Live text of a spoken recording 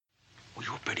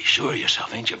Pretty sure of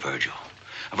yourself, ain't you, Virgil?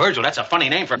 Virgil, that's a funny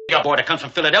name for a boy that comes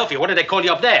from Philadelphia. What do they call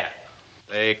you up there?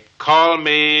 They call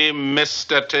me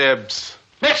Mr. Tibbs.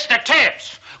 Mr.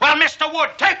 Tibbs! Well, Mr. Wood,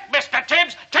 take Mr.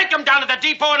 Tibbs, take him down to the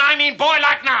depot, and I mean boy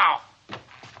like now.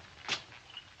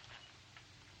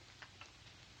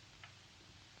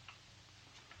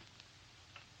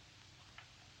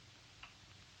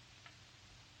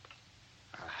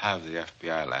 I'll have the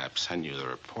FBI lab send you the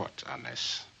report on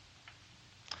this.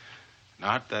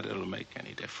 Not that it'll make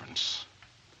any difference.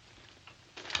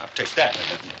 I'll take that. No,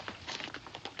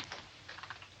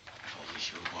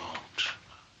 you won't.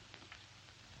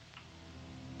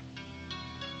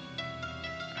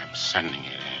 I'm sending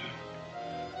it in.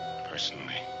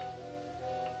 Personally.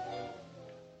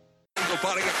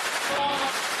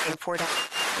 Report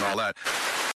And all that.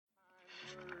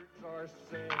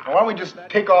 Why don't we just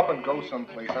take off and go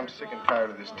someplace? I'm sick and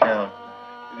tired of this town.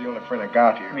 You're the only friend I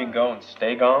got here. You mean go and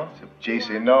stay gone? Except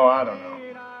JC. No, I don't know.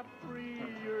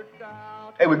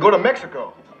 Hey, we go to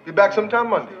Mexico. Be back sometime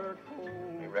Monday.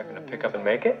 You reckon to pick up and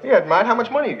make it? Yeah, Mike, how much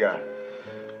money you got?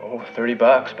 Oh,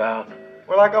 $30 about.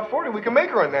 Well, I got 40. We can make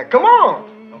her on that. Come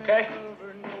on. Okay.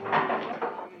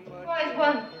 Boys,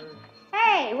 well,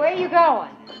 hey, where are you going?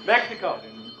 Mexico.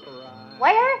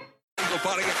 Where?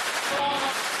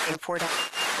 Report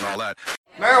And all that.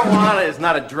 Marijuana is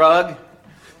not a drug.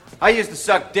 I used to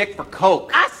suck dick for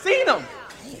coke. I seen them.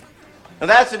 Now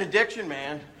that's an addiction,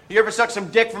 man. You ever suck some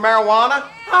dick for marijuana?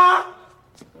 Huh?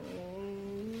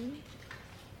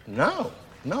 No,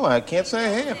 I can't say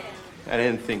I have. I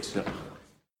didn't think so.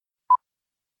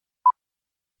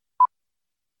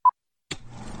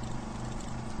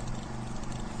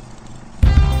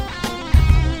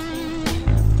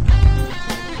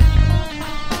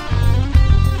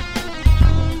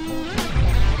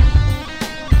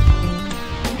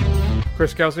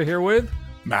 Chris Kelsey here with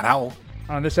Matt Howell.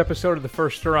 On this episode of The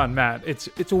First Stir on Matt.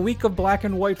 It's a week of black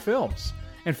and white films.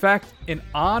 In fact, in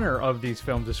honor of these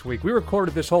films this week, we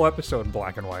recorded this whole episode in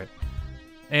black and white.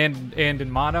 And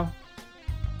in mono.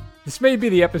 This may be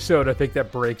the episode, I think,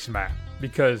 that breaks Matt.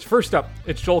 Because first up,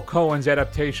 it's Joel Coen's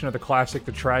adaptation of the classic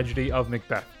The Tragedy of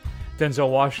Macbeth.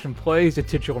 Denzel Washington plays the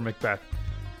titular Macbeth.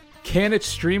 Can its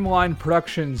streamlined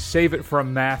production save it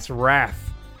from Matt's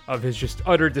wrath of his just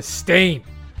utter disdain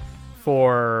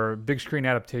for big screen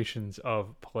adaptations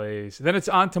of plays? Then it's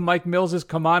on to Mike Mills's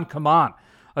Come On, Come On,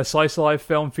 a slice-of-life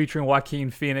film featuring Joaquin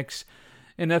Phoenix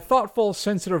in a thoughtful,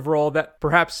 sensitive role that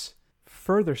perhaps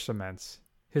further cements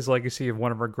his legacy of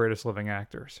one of our greatest living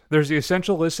actors. There's the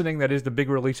essential listening that is the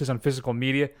big releases on physical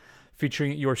media,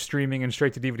 featuring your streaming and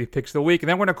straight-to-DVD picks of the week. And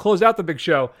then we're going to close out the big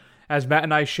show as Matt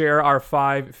and I share our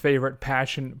 5 favorite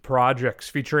passion projects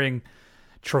featuring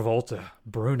Travolta,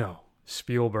 Bruno,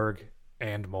 Spielberg,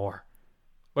 and more.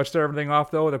 Let's start everything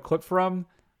off, though, with a clip from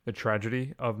The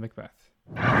Tragedy of Macbeth.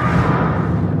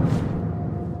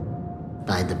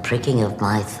 By the pricking of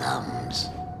my thumbs,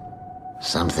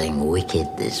 something wicked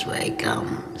this way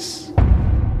comes.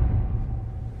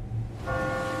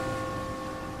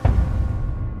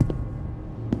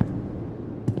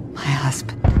 my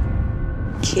husband.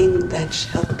 King that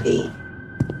shall be.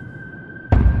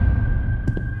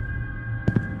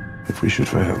 If we should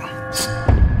fail.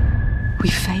 We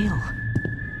fail.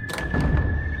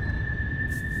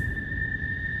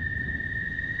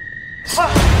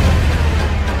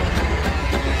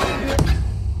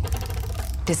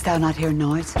 Didst thou not hear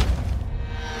noise?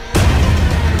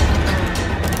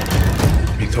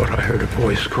 Methought I heard a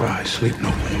voice cry, sleep no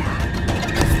more.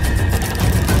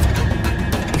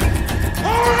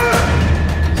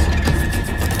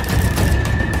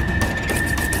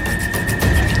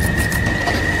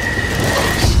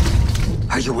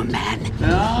 Are you a man?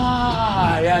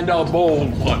 Aye, and a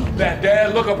bold one, that dare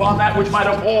look upon that which might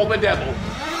appall the devil.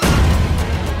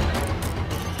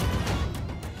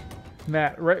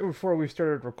 Matt, right before we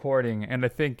started recording, and I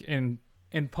think in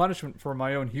punishment for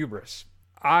my own hubris,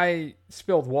 I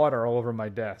spilled water all over my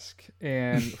desk.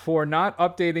 And for not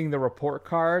updating the report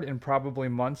card in probably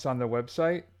months on the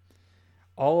website,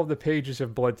 all of the pages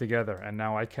have bled together, and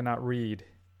now I cannot read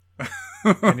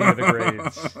any of the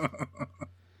grades.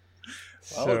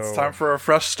 Well, it's time for a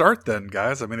fresh start then,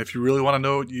 guys. I mean, if you really want to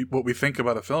know what we think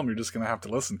about a film, you're just going to have to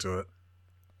listen to it.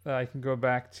 I can go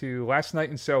back to Last Night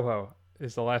in Soho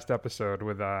is the last episode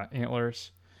with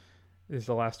Antlers. Is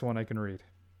the last one I can read.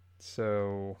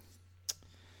 So,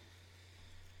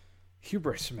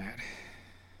 hubris, Matt.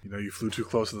 You know, you flew too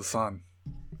close to the sun.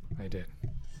 I did.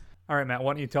 All right, Matt,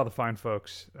 why don't you tell the fine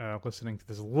folks listening to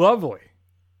this lovely,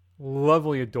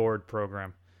 lovely, adored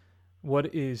program,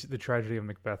 what is The Tragedy of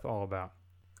Macbeth all about?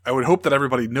 I would hope that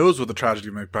everybody knows what the tragedy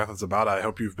of Macbeth is about. I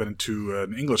hope you've been to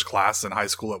an English class in high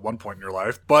school at one point in your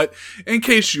life. But in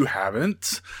case you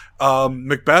haven't,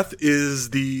 Macbeth is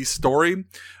the story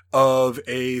of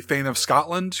a Thane of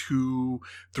Scotland who,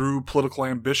 through political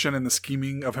ambition and the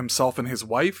scheming of himself and his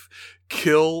wife,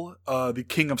 kill the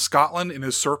King of Scotland and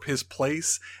usurp his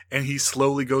place, and he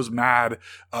slowly goes mad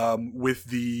with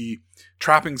the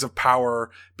trappings of power,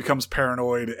 becomes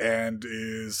paranoid, and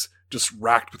is just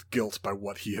racked with guilt by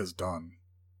what he has done.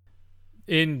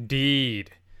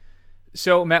 Indeed.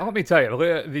 So, Matt, let me tell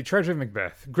you, the Tragedy of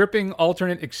Macbeth, gripping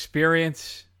alternate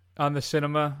experience on the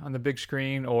cinema, on the big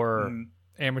screen, or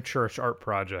amateurish art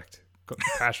project,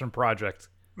 passion project,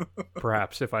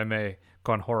 perhaps, if I may,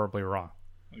 gone horribly wrong.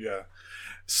 Yeah.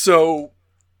 So,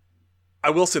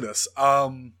 I will say this.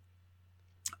 I'm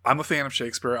a fan of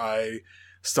Shakespeare. I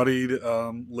studied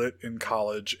lit in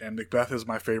college, and Macbeth is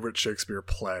my favorite Shakespeare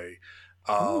play.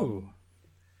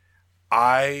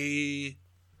 I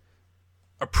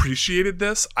appreciated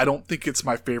this. I don't think it's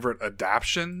my favorite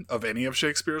adaptation of any of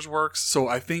Shakespeare's works, so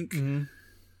I think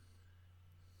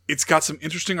it's got some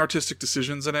interesting artistic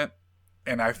decisions in it,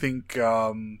 and I think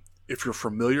if you're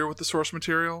familiar with the source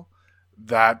material,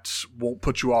 that won't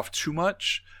put you off too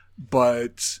much,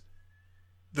 but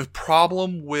the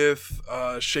problem with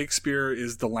Shakespeare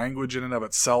is the language in and of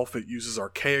itself. It uses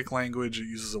archaic language. It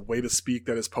uses a way to speak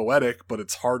that is poetic, but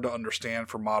it's hard to understand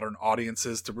for modern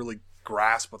audiences to really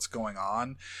grasp what's going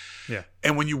on. Yeah.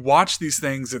 And when you watch these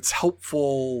things, it's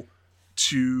helpful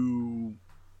to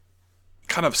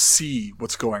kind of see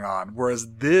what's going on.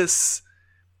 Whereas this,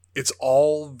 it's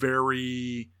all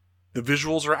very... The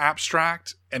visuals are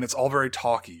abstract, and it's all very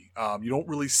talky. You don't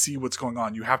really see what's going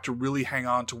on. You have to really hang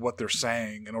on to what they're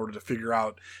saying in order to figure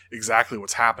out exactly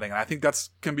what's happening. And I think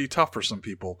that's can be tough for some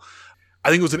people. I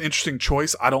think it was an interesting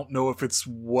choice. I don't know if it's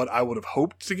what I would have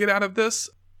hoped to get out of this.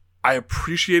 I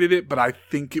appreciated it, but I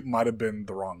think it might have been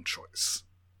the wrong choice.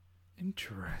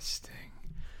 Interesting.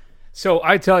 So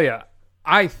I tell you,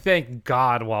 I thank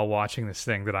God while watching this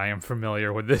thing that I am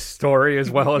familiar with this story as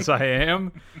well as I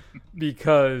am,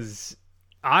 because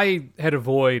I had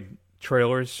avoided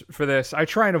trailers for this. I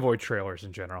try and avoid trailers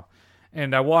in general.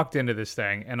 And I walked into this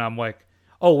thing and I'm like,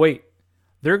 oh, wait,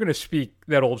 they're going to speak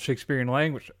that old Shakespearean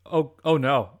language. Oh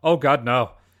no. Oh, God,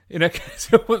 no.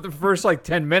 So the first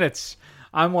 10 minutes,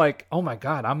 I'm like, oh my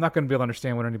God, I'm not going to be able to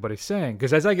understand what anybody's saying.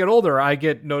 Because as I get older, I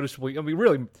get noticeably,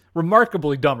 really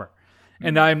remarkably dumber.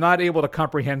 And I'm not able to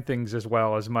comprehend things as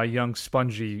well as my young,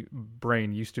 spongy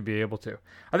brain used to be able to.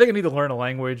 I think I need to learn a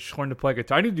language, learn to play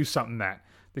guitar. I need to do something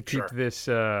to keep this,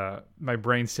 my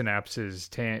brain synapses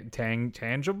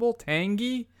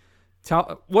tangy,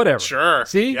 whatever. Sure.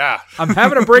 See? Yeah. I'm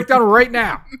having a breakdown right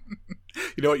now.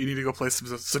 You know what? You need to go play some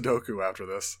Sudoku after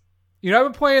this. I've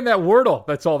been playing that Wordle.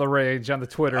 That's all the rage on the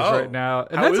Twitters right now.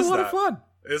 And that's a lot of fun.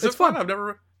 Is it fun?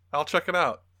 I'll check it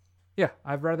out. Yeah,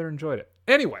 I've rather enjoyed it.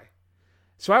 Anyway.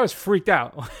 So I was freaked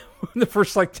out in the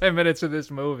first 10 minutes of this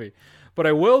movie. But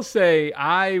I will say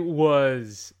I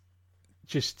was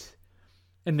just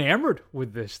enamored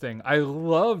with this thing. I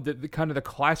loved the kind of the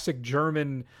classic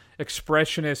German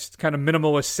expressionist kind of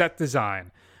minimalist set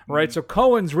design, right? So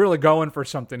Cohen's really going for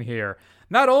something here.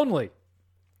 Not only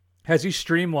has he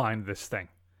streamlined this thing,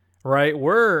 right?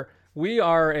 We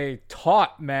are a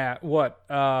taut, Matt,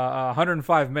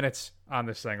 105 minutes on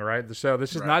this thing, right? So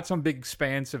this is not some big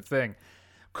expansive thing.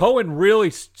 Cohen really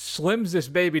slims this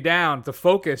baby down to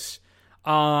focus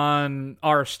on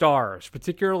our stars,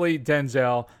 particularly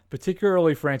Denzel,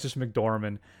 particularly Frances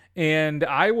McDormand, and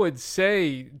I would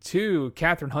say, too,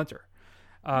 Catherine Hunter,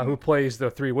 who plays the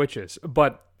three witches.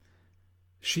 But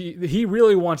he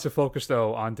really wants to focus,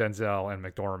 though, on Denzel and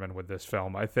McDormand with this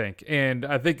film, I think. And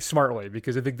I think smartly,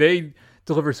 because I think they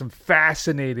deliver some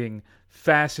fascinating,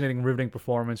 riveting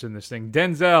performance in this thing.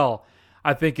 Denzel,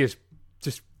 I think, is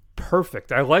just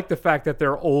perfect. I like the fact that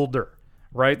they're older,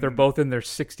 right? They're both in their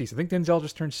 60s. I think Denzel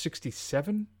just turned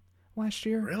 67 last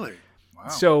year. Really? Wow.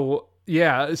 So,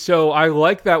 yeah. So I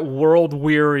like that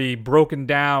world-weary, broken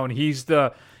down. He's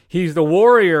the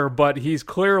warrior, but he's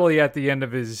clearly at the end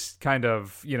of his kind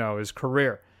of, his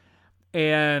career.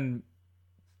 And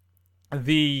I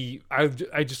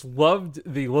just loved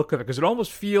the look of it because it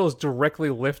almost feels directly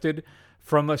lifted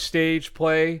from a stage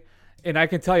play. And I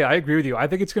can tell you, I agree with you. I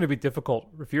think it's going to be difficult.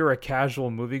 If you're a casual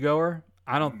moviegoer,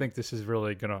 I don't think this is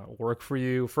really going to work for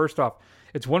you. First off,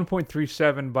 it's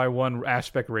 1.37 by 1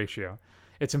 aspect ratio.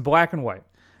 It's in black and white.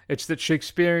 It's the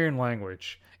Shakespearean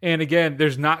language. And again,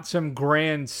 there's not some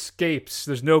grand scapes.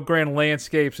 There's no grand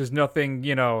landscapes. There's nothing,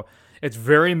 it's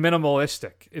very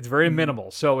minimalistic. It's very minimal.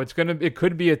 So it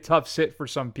could be a tough sit for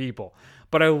some people.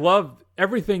 But I love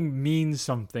everything means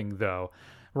something, though,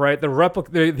 right? He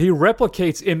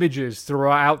replicates images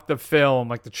throughout the film,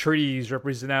 like the trees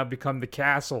now become the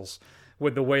castles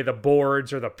with the way the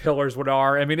boards or the pillars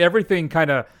are. I mean, everything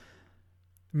kind of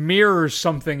mirrors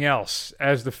something else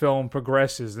as the film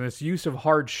progresses, and its use of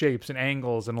hard shapes and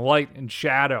angles and light and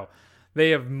shadow.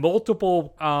 They have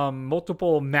multiple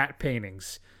matte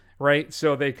paintings, right?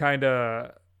 So they kind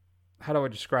of, how do I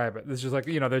describe it? This is like,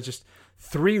 there's just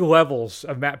 3 levels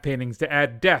of matte paintings to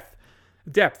add depth,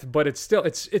 but it's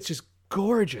just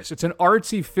gorgeous. It's an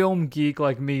artsy film geek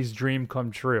like me's dream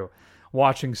come true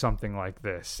watching something like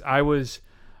this. I was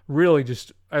really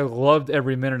I loved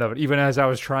every minute of it, even as I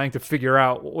was trying to figure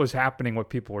out what was happening, what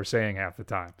people were saying half the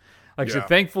time. So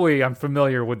thankfully I'm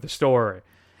familiar with the story.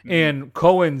 Mm-hmm. And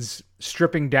Cohen's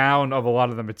stripping down of a lot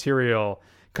of the material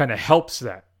kind of helps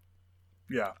that.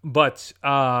 Yeah. But,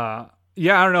 I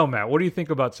don't know, Matt. What do you think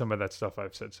about some of that stuff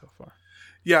I've said so far?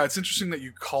 Yeah, it's interesting that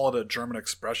you call it a German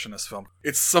expressionist film.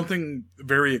 It's something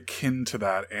very akin to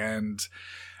that, and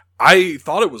I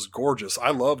thought it was gorgeous.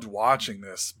 I loved watching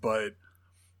this, but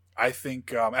I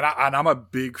think, and I'm a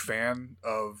big fan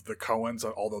of the Coens,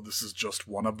 although this is just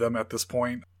one of them at this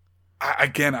point.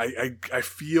 I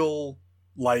feel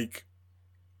like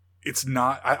it's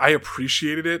not, I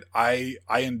appreciated it. I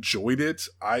enjoyed it.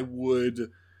 I would,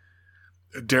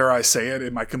 dare I say it,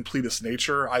 in my completest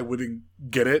nature, I wouldn't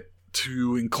get it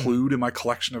to include in my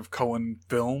collection of Coen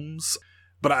films.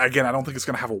 But again, I don't think it's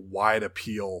going to have a wide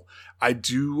appeal. I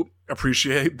do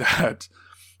appreciate that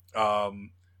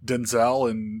Denzel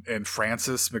and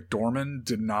Frances McDormand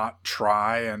did not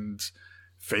try and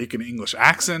fake an English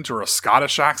accent or a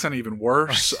Scottish accent, even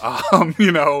worse.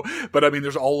 Right. But I mean,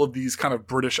 there's all of these kind of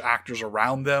British actors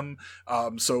around them.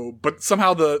 But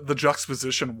somehow the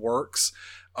juxtaposition works.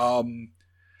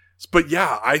 But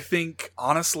yeah, I think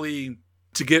honestly,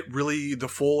 to get really the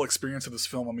full experience of this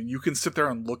film, I mean, you can sit there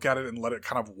and look at it and let it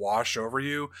kind of wash over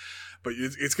you, but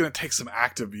it's going to take some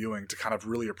active viewing to kind of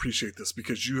really appreciate this,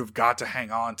 because you have got to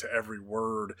hang on to every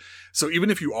word. So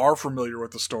even if you are familiar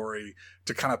with the story,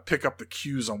 to kind of pick up the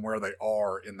cues on where they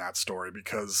are in that story,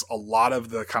 because a lot of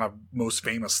the kind of most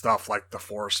famous stuff, like the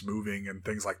forest moving and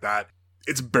things like that,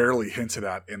 it's barely hinted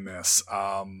at in this.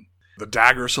 The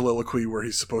dagger soliloquy, where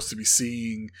he's supposed to be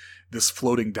seeing this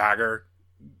floating dagger,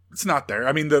 it's not there.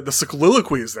 I mean, the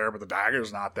soliloquy is there, but the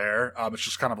dagger's not there. It's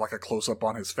just kind of like a close-up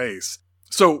on his face.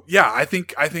 So, yeah, I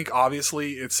think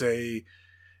obviously it's a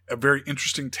very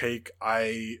interesting take.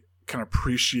 I can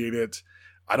appreciate it.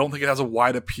 I don't think it has a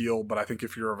wide appeal, but I think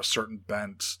if you're of a certain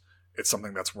bent, it's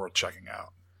something that's worth checking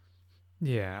out.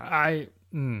 Yeah,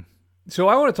 So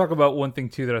I want to talk about one thing,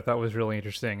 too, that I thought was really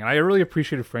interesting. And I really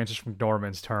appreciated Frances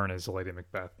McDormand's turn as Lady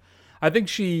Macbeth. I think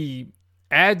she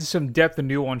adds some depth and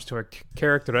nuance to her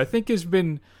character that I think has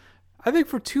been,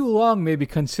 for too long, maybe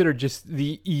considered just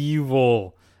the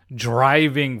evil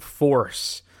driving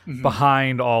force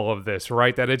behind all of this,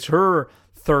 right? That it's her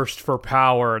thirst for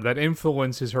power that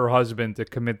influences her husband to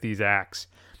commit these acts.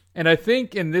 And I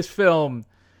think in this film,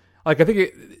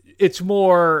 it's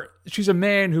more, she's a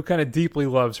man who kind of deeply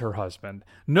loves her husband,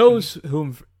 knows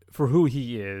whom for who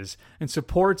he is, and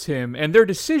supports him. And their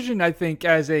decision, I think,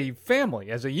 as a family,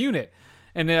 as a unit,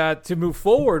 and to move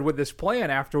forward with this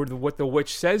plan after what the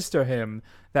witch says to him,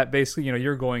 that basically,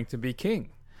 you're going to be king.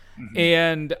 Mm-hmm.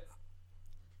 And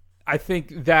I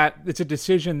think that it's a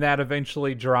decision that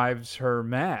eventually drives her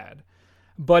mad.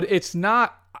 But it's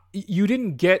not, you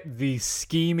didn't get the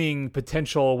scheming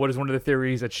potential, what is one of the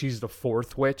theories, that she's the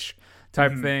fourth witch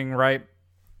type thing, right?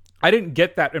 I didn't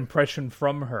get that impression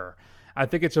from her. I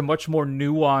think it's a much more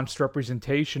nuanced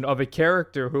representation of a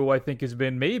character who I think has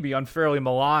been maybe unfairly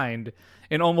maligned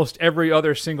in almost every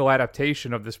other single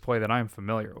adaptation of this play that I'm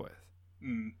familiar with.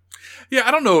 Yeah,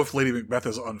 I don't know if Lady Macbeth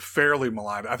is unfairly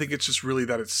maligned. I think it's just really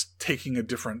that it's taking a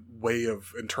different way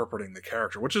of interpreting the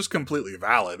character, which is completely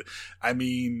valid. I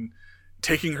mean,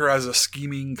 taking her as a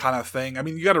scheming kind of thing. I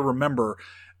mean, you got to remember,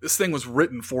 this thing was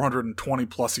written 420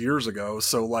 plus years ago.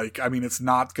 So, it's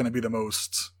not going to be the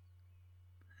most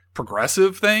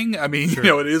progressive thing. I mean,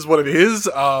 sure. It is what it is.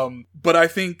 But I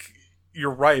think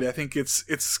you're right. I think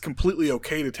it's completely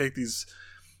okay to take these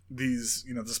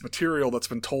this material that's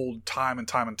been told time and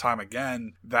time and time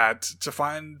again, that to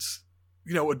find,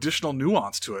 additional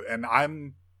nuance to it. And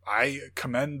I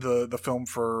commend the film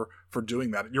for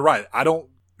doing that. You're right. I don't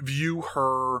view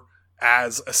her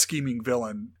as a scheming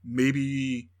villain.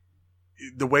 Maybe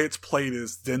the way it's played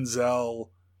is Denzel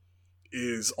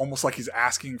is almost like he's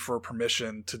asking for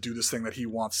permission to do this thing that he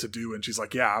wants to do, and she's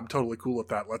like, yeah, I'm totally cool with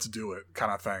that, let's do it,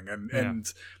 kind of thing. And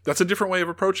that's a different way of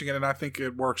approaching it, and I think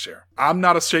it works here. I'm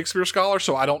not a Shakespeare scholar,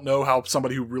 so I don't know how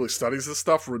somebody who really studies this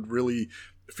stuff would really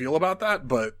feel about that,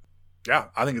 but yeah,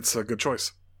 I think it's a good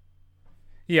choice.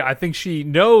 Yeah, I think she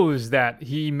knows that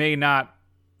he may not,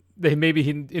 that maybe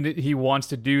he wants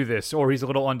to do this, or he's a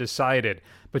little undecided,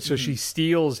 but so she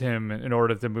steals him in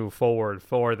order to move forward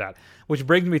for that. Which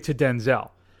brings me to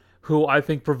Denzel, who I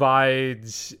think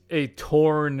provides a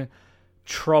torn,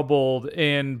 troubled,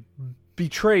 and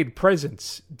betrayed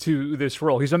presence to this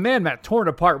role. He's a man, Matt, torn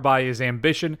apart by his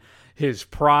ambition, his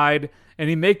pride, and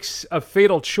he makes a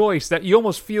fatal choice that you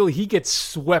almost feel he gets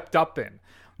swept up in,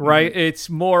 right? It's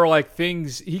more like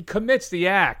he commits the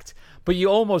act, but you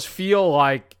almost feel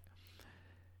like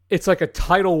it's like a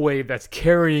tidal wave that's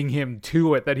carrying him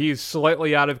to it, that he is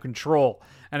slightly out of control.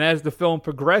 And as the film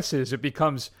progresses, it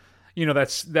becomes,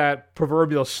 that's that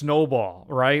proverbial snowball,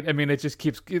 right? I mean, it just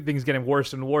keeps things getting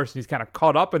worse and worse. And he's kind of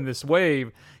caught up in this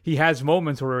wave. He has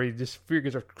moments where he just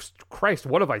figures, Christ,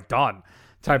 what have I done?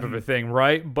 Type of a thing,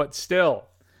 right? But still,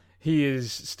 he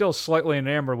is still slightly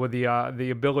enamored with the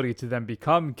ability to then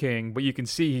become king. But you can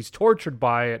see he's tortured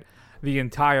by it the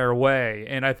entire way.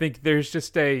 And I think there's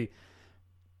just a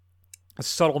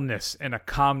subtleness and a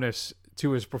calmness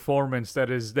to his performance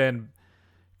that is then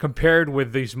compared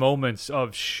with these moments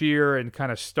of sheer and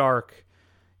kind of stark,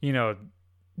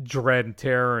 dread and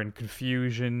terror and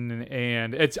confusion.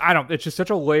 And it's just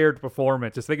such a layered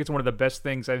performance. I think it's one of the best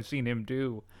things I've seen him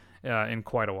do in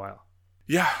quite a while.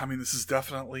 Yeah, I mean, this is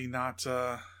definitely not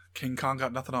King Kong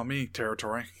got nothing on me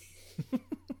territory.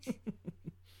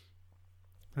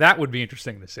 That would be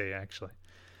interesting to see, actually.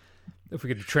 If we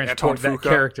could transport that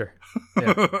character.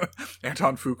 Yeah.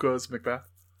 Anton Fuqua's Macbeth.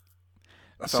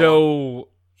 So,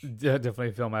 definitely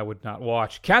a film I would not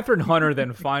watch. Catherine Hunter,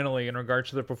 then finally, in regards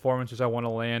to the performances I want to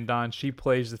land on, she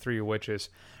plays the three witches.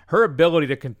 Her ability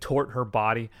to contort her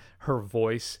body, her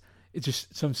voice, it's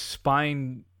just some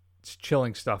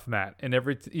spine-chilling stuff, Matt. And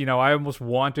I almost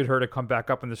wanted her to come back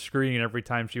up on the screen every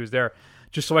time she was there,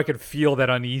 just so I could feel that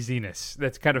uneasiness.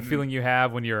 That's kind of feeling you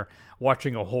have when you're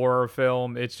watching a horror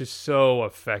film. It's just so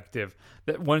effective.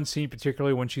 That one scene,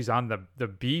 particularly when she's on the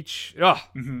beach,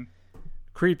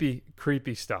 creepy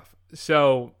stuff.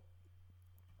 So,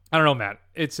 I don't know, Matt.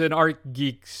 It's an art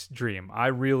geek's dream. I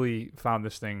really found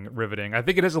this thing riveting. I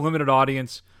think it has a limited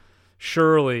audience,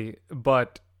 surely,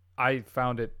 but I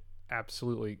found it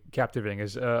absolutely captivating.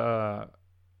 As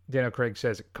Daniel Craig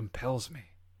says, it compels me.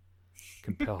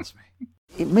 Compels me.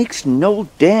 It makes no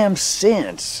damn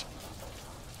sense.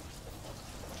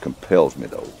 Compels me,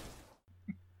 though.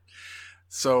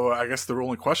 So I guess the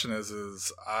only question is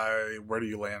where do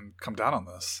you come down on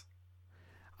this?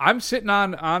 I'm sitting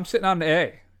on the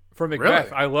A for Macbeth.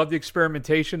 Really? I love the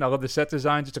experimentation. I love the set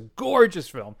designs. It's a gorgeous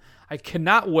film. I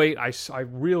cannot wait.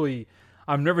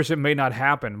 I'm nervous it may not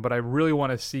happen, but I really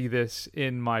want to see this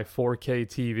in my 4K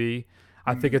TV.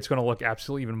 I think it's going to look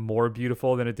absolutely even more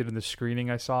beautiful than it did in the screening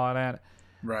I saw it at.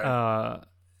 Right.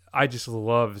 I just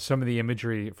love some of the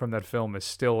imagery from that film is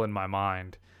still in my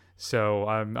mind. So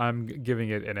I'm giving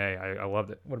it an A. I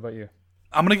loved it. What about you?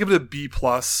 I'm going to give it a B+.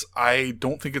 I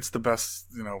don't think it's the best,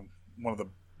 one of the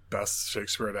best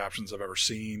Shakespeare adaptations I've ever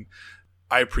seen.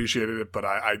 I appreciated it, but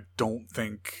I don't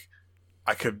think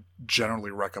I could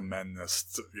generally recommend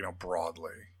this,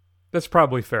 broadly. That's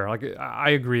probably fair. Like,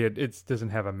 I agree. It doesn't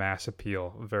have a mass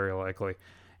appeal, very likely.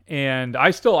 And I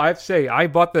have to say, I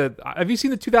bought have you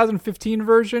seen the 2015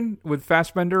 version with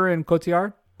Fassbender and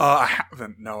Cotillard? I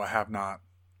haven't. No, I have not.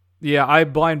 Yeah, I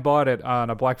blind bought it on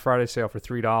a Black Friday sale for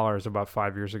 $3 about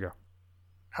 5 years ago.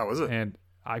 How is it? And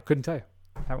I couldn't tell you.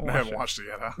 I haven't watched it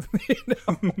yet, huh?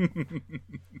 No.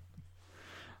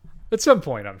 At some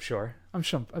point, I'm sure. At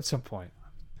some point.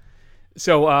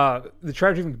 So, The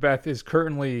Tragedy of Macbeth is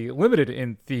currently limited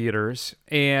in theaters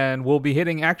and will be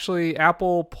hitting actually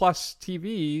Apple Plus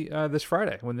TV this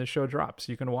Friday when this show drops.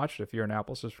 You can watch it if you're an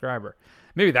Apple subscriber.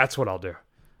 Maybe that's what I'll do.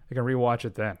 I can rewatch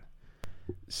it then.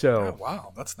 So,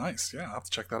 wow, that's nice. Yeah, I'll have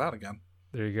to check that out again.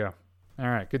 There you go. All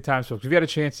right, good times, folks. If you had a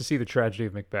chance to see The Tragedy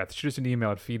of Macbeth, shoot us an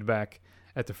email at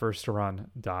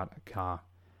feedback@thefirsttorun.com.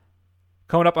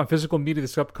 Coming up on Physical Media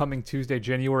this upcoming Tuesday,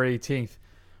 January 18th,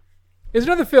 is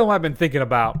another film I've been thinking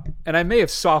about, and I may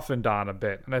have softened on a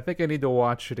bit, and I think I need to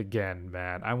watch it again,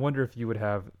 man. I wonder if you would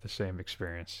have the same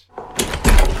experience.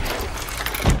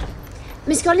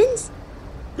 Miss Collins?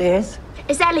 Yes?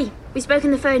 It's Ellie. We spoke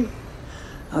on the phone.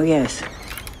 Oh, yes.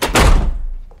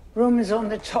 Room is on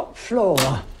the top floor.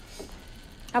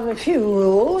 Have a few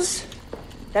rules.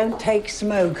 Don't take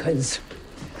smokers.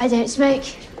 I don't smoke.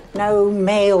 No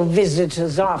male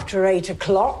visitors after 8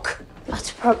 o'clock.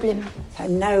 Not a problem.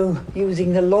 And no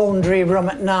using the laundry room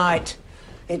at night.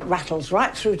 It rattles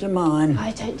right through to mine.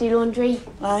 I don't do laundry.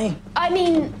 Aye? I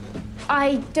mean,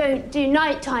 I don't do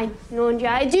nighttime laundry.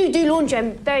 I do laundry.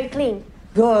 I'm very clean.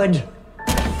 Good.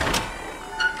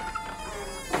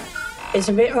 It's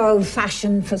a bit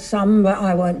old-fashioned for some, but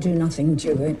I won't do nothing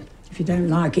to it. If you don't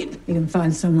like it, you can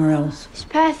find somewhere else. It's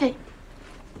perfect.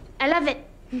 I love it.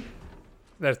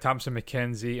 That's Thompson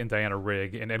McKenzie and Diana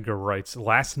Rigg and Edgar Wright's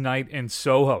Last Night in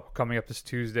Soho, coming up this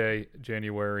Tuesday,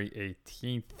 January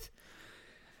 18th.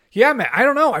 Yeah, man, I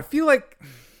don't know. I feel like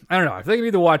I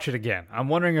need to watch it again. I'm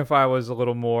wondering if I was a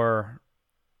little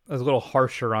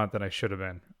harsher on it than I should have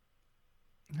been.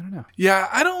 I don't know. Yeah,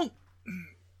 I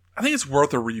think it's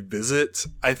worth a revisit.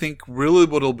 I think really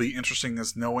what'll be interesting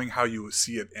is knowing how you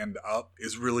see it end up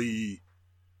is really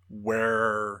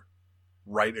where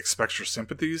Wright expects your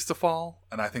sympathies to fall,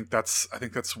 and I think that's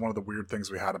one of the weird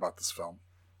things we had about this film.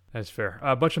 That's fair.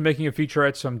 A bunch of making of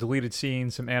featurettes, some deleted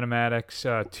scenes, some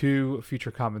animatics, 2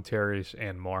 feature commentaries,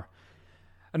 and more.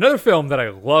 Another film that I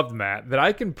loved, Matt, that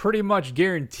I can pretty much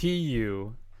guarantee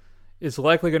you is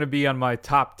likely going to be on my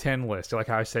top 10 list. Like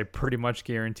how I say pretty much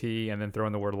guarantee and then throw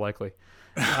in the word likely.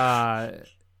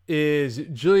 Is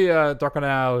Julia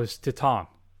Ducournau's Titan,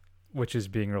 which is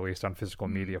being released on physical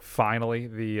media. Finally,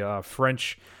 the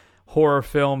French horror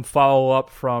film follow-up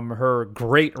from her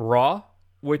Great Raw,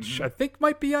 which I think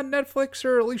might be on Netflix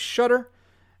or at least Shudder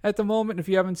at the moment. If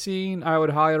you haven't seen, I would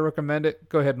highly recommend it.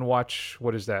 Go ahead and watch,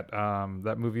 what is that?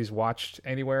 That movie's Watched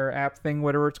Anywhere app thing,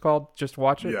 whatever it's called. Just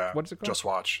watch it? Yeah, what is it called? Just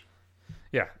Watch.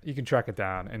 Yeah, you can track it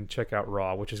down and check out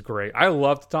Raw, which is great. I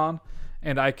loved Titan,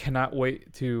 and I cannot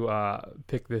wait to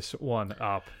pick this one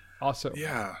up. Also,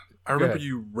 yeah, I remember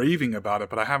you raving about it,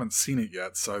 but I haven't seen it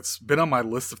yet, so it's been on my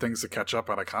list of things to catch up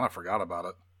on. I kind of forgot about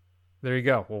it. There you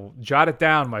go. Well, jot it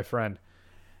down, my friend.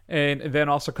 And then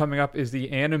also coming up is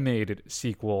the animated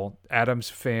sequel, Addams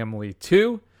Family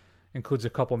 2. Includes a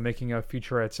couple making of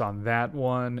featurettes on that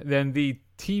one. Then the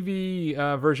TV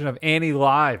version of Annie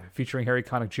Live, featuring Harry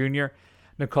Connick Jr.,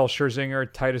 Nicole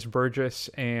Scherzinger, Titus Burgess,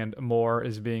 and more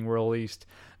is being released.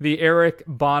 The Eric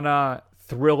Bana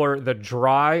thriller The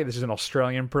Dry, this is an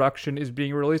Australian production, is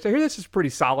being released. I hear this is pretty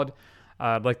solid.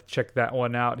 I'd like to check that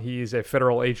one out. He's a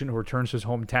federal agent who returns to his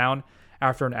hometown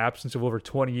after an absence of over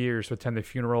 20 years to attend the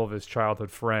funeral of his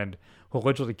childhood friend, who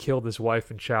allegedly killed his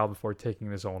wife and child before taking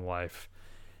his own life.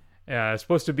 It's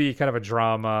supposed to be kind of a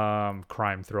drama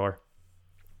crime thriller.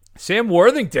 Sam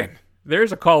Worthington,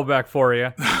 there's a callback for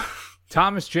you.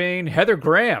 Thomas Jane, Heather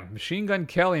Graham, Machine Gun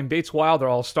Kelly, and Bates Wilder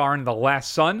all star in The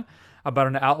Last Son, about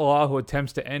an outlaw who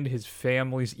attempts to end his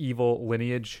family's evil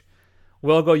lineage.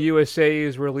 Well Go USA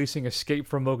is releasing Escape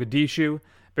from Mogadishu,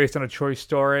 based on a true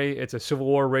story. It's a civil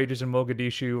war rages in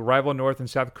Mogadishu. Rival North and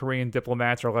South Korean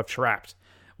diplomats are left trapped.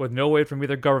 With no aid from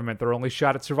either government, their only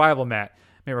shot at survival, Matt,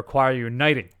 may require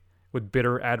uniting with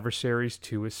bitter adversaries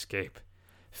to escape.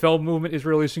 Film Movement is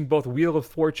releasing both Wheel of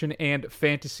Fortune and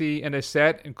Fantasy, and a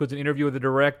set includes an interview with the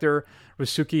director,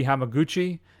 Ryusuke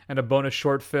Hamaguchi, and a bonus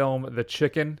short film, The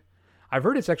Chicken. I've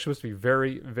heard it's actually supposed to be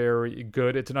very, very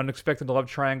good. It's an unexpected love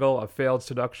triangle, a failed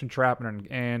seduction trap,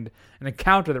 and an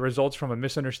encounter that results from a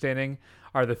misunderstanding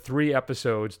are the 3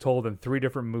 episodes told in 3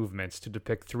 different movements to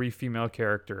depict 3 female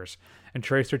characters and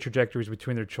trace their trajectories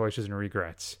between their choices and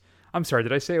regrets. I'm sorry,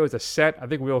 did I say it was a set? I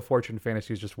think Wheel of Fortune and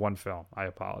Fantasy is just one film. I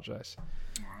apologize.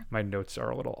 My notes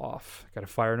are a little off. Got to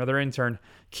fire another intern.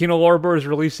 Kino Lorber is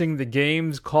releasing The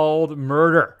Games Called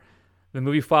Murder. The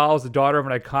movie follows the daughter of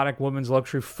an iconic women's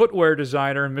luxury footwear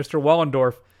designer, Mr.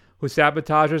 Wellendorf, who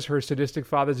sabotages her sadistic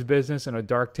father's business in a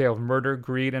dark tale of murder,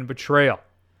 greed, and betrayal,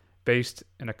 based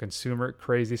in a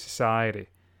consumer-crazy society.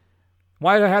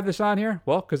 Why did I have this on here?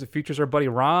 Well, because it features our buddy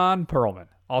Ron Perlman.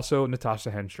 Also,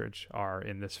 Natasha Henstridge are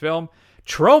in this film.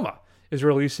 Troma is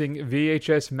releasing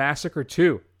VHS Massacre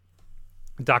 2,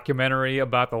 a documentary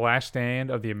about the last stand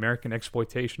of the American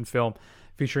exploitation film,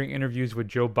 featuring interviews with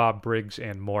Joe Bob Briggs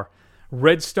and more.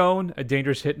 Redstone, a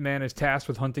dangerous hitman, is tasked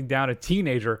with hunting down a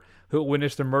teenager who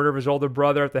witnessed the murder of his older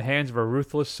brother at the hands of a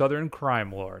ruthless southern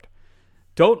crime lord.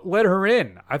 Don't Let Her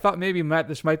In. I thought maybe, Matt,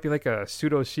 this might be like a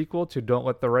pseudo-sequel to Don't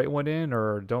Let the Right One In,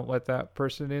 or Don't Let That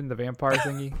Person In, the vampire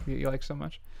thingy you like so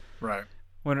much. Right.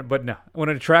 But no. When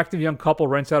an attractive young couple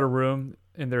rents out a room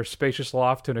in their spacious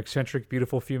loft to an eccentric,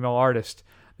 beautiful female artist,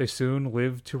 they soon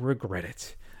live to regret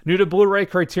it. New to Blu-ray,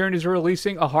 Criterion is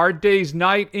releasing A Hard Day's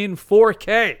Night in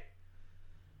 4K.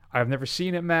 I've never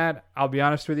seen it, Matt. I'll be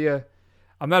honest with you.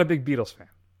 I'm not a big Beatles fan.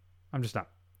 I'm just not.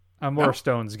 I'm more a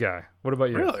Stones guy. What about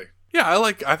you? Really?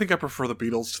 Yeah, I think I prefer the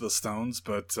Beatles to the Stones,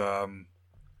 but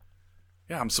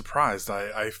Yeah, I'm surprised.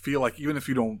 I feel like even if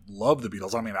you don't love the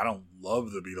Beatles, I mean, I don't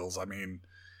love the Beatles. I mean,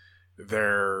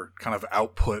 their kind of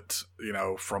output,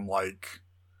 from like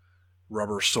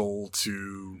Rubber Soul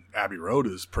to Abbey Road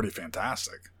is pretty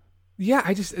fantastic. Yeah,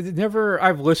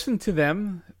 I've listened to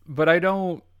them, but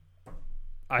I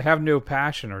have no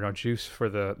passion or no juice for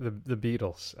the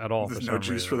Beatles at all. There's no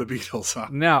juice for the Beatles, huh?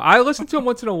 No, I listen to them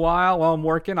once in a while I'm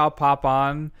working. I'll pop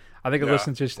on. I think I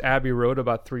listened to just Abbey Road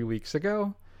about 3 weeks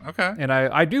ago. Okay. And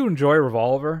I do enjoy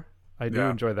Revolver. I do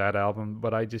enjoy that album,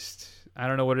 but I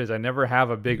don't know what it is. I never have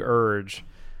a big urge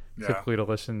typically to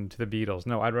listen to the Beatles.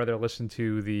 No, I'd rather listen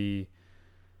to the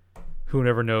who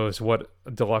never knows what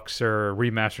deluxe or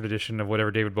remastered edition of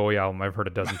whatever David Bowie album I've heard a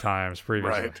dozen times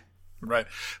previously. Right.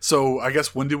 So I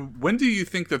guess when do you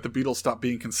think that the Beatles stopped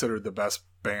being considered the best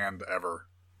band ever?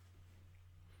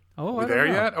 Oh, Are we there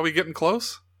yet? Are we getting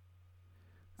close?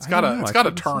 It's got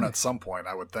to turn at some point,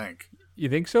 I would think. You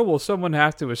think so? Well, someone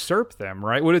have to usurp them,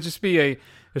 right? Would it just be a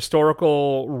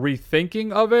historical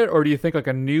rethinking of it, or do you think like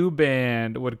a new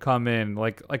band would come in,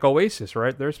 like Oasis,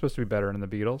 right? They're supposed to be better than the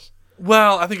Beatles.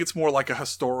 Well, I think it's more like a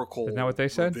historical Isn't that what they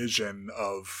said? vision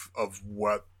of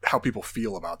how people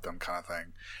feel about them, kind of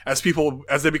thing. As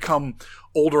they become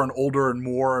older and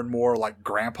more like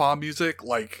grandpa music,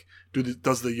 like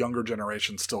does the younger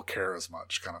generation still care as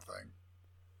much, kind of thing?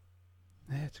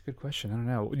 Yeah, it's a good question. I don't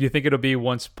know. Do you think it'll be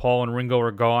once Paul and Ringo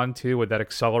are gone too? Would that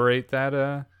accelerate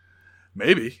that?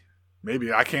 Maybe.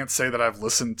 I can't say that I've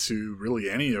listened to really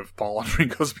any of Paul and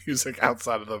Ringo's music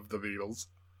outside of the Beatles.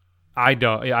 I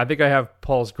don't. Yeah, I think I have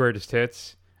Paul's greatest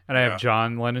hits, and I have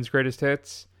John Lennon's greatest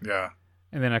hits. Yeah.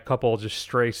 And then a couple just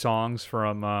stray songs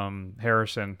from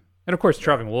Harrison, and of course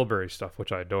Traveling Wilbury stuff,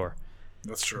 which I adore.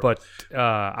 That's true. But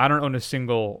I don't own a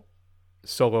single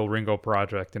solo Ringo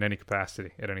project in any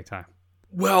capacity at any time.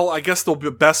 Well, I guess they'll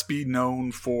best be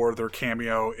known for their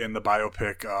cameo in the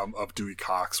biopic of Dewey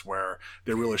Cox, where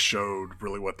they really showed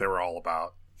what they were all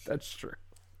about. That's true.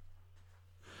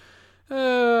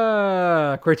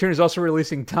 Criterion is also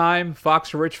releasing Time.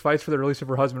 Fox Rich fights for the release of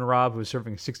her husband Rob, who is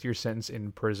serving a 6-year sentence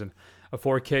in prison. A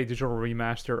 4K digital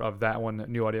remaster of that one,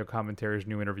 new audio commentaries,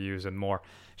 new interviews, and more.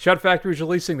 Shout Factory is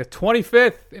releasing the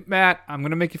 25th. Matt, I'm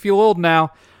going to make you feel old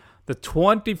now. The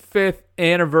 25th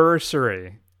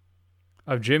anniversary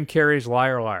of Jim Carrey's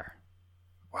Liar Liar.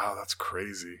 Wow, that's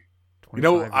crazy.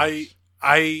 Years.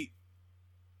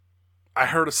 I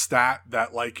heard a stat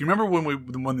that, like, you remember when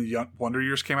the Wonder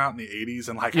Years came out in the 80s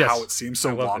and like how it seems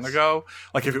so long ago?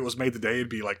 Like if it was made today, it'd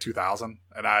be like 2000.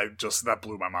 And that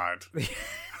blew my mind.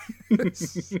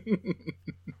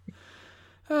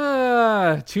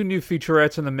 2 new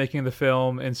featurettes in the making of the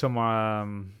film and some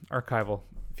archival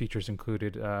features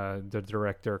included. The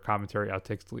director, commentary,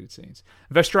 outtakes, deleted scenes.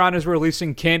 Vestron is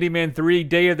releasing Candyman 3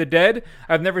 Day of the Dead.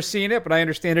 I've never seen it, but I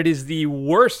understand it is the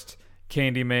worst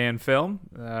Candyman film,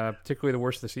 particularly the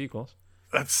worst of the sequels.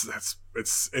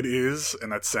 It is,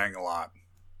 and that's saying a lot.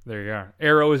 There you are.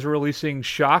 Arrow is releasing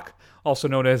Shock, also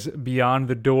known as Beyond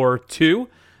the Door 2.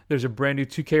 There's a brand new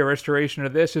 2K restoration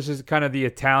of this. This is kind of the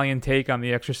Italian take on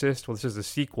The Exorcist. Well, this is a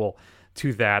sequel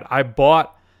to that. I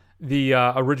bought the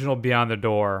original Beyond the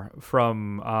Door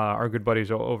from our good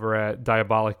buddies over at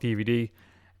Diabolic DVD,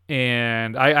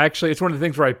 and it's one of the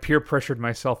things where I peer pressured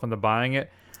myself into buying it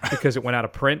because it went out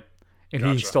of print. And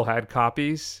he still had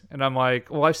copies. And I'm like,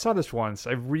 well, I saw this once.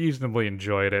 I reasonably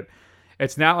enjoyed it.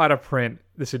 It's now out of print,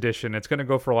 this edition. It's going to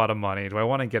go for a lot of money. Do I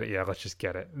want to get it? Yeah, let's just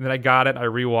get it. And then I got it. I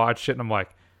rewatched it. And I'm like,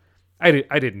 I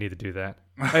didn't need to do that.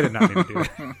 I did not need to do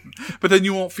that. But then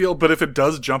you won't feel, but if it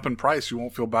does jump in price, you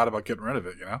won't feel bad about getting rid of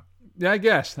it, Yeah, I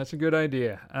guess. That's a good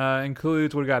idea.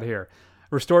 Includes, what we got here?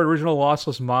 Restored original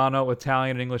lossless mono,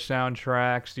 Italian and English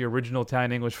soundtracks, the original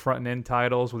Italian English front and end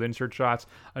titles with insert shots,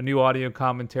 a new audio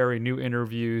commentary, new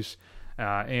interviews,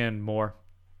 and more.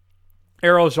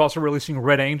 Arrow is also releasing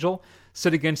Red Angel.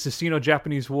 Set against the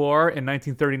Sino-Japanese War in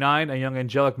 1939, a young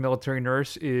angelic military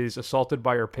nurse is assaulted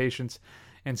by her patients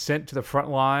and sent to the front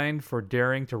line for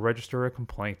daring to register a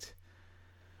complaint.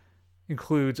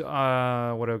 Includes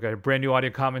brand new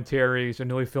audio commentaries, a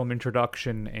newly filmed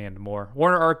introduction, and more.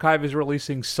 Warner Archive is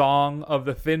releasing Song of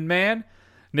the Thin Man.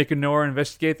 Nick and Nora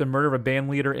investigate the murder of a band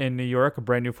leader in New York, a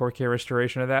brand new 4K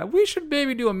restoration of that. We should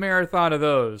maybe do a marathon of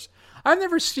those. I've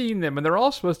never seen them, and they're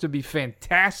all supposed to be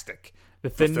fantastic. The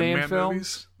Thin Man films.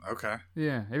 Movies? Okay.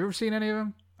 Yeah. Have you ever seen any of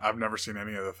them? I've never seen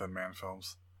any of the Thin Man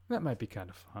films. That might be kind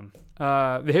of fun.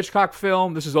 The Hitchcock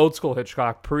film, this is old school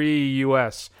Hitchcock,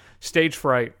 pre-US. Stage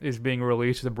Fright is being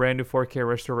released with a brand new 4K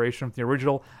restoration of the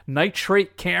original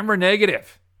nitrate camera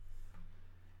negative.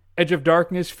 Edge of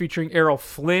Darkness featuring Errol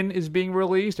Flynn is being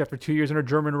released. After 2 years under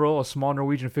German rule, a small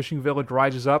Norwegian fishing village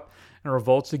rises up and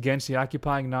revolts against the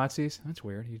occupying Nazis. That's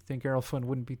weird. You'd think Errol Flynn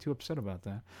wouldn't be too upset about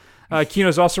that.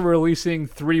 Kino's also releasing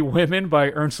Three Women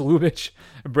by Ernst Lubitsch,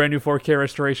 a brand new 4K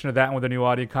restoration of that one with a new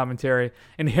audio commentary.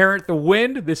 Inherent the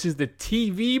Wind, this is the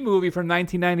TV movie from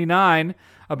 1999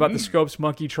 about the Scopes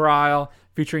Monkey trial,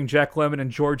 featuring Jack Lemmon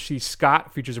and George C.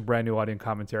 Scott, features a brand new audio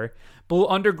commentary. Blue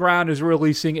Underground is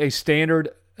releasing a standard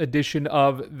edition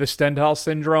of The Stendhal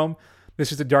Syndrome.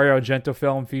 This is the Dario Argento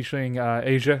film featuring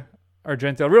Asia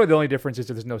Argento. Really, the only difference is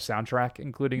that there's no soundtrack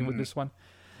including with this one.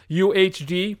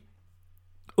 UHD.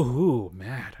 Ooh,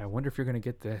 Matt, I wonder if you're going to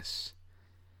get this.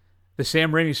 The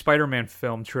Sam Raimi Spider-Man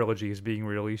film trilogy is being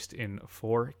released in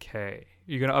 4K.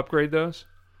 You going to upgrade those?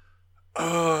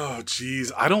 Oh,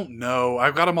 geez. I don't know.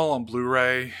 I've got them all on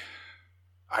Blu-ray.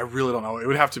 I really don't know. It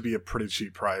would have to be a pretty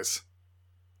cheap price.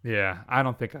 Yeah, I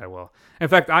don't think I will. In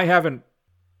fact, I haven't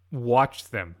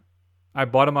watched them. I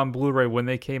bought them on Blu-ray when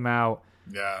they came out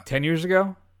 10 years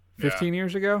ago, 15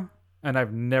 years ago, and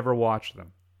I've never watched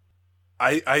them.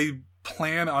 I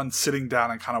plan on sitting down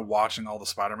and kind of watching all the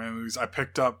Spider-Man movies. I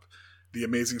picked up The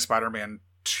Amazing Spider-Man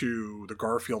 2, the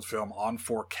Garfield film, on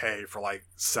 4K for like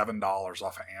 $7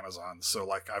 off of Amazon. So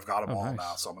like I've got them all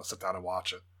now, so I'm going to sit down and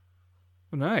watch it.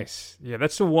 Nice. Yeah,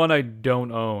 that's the one I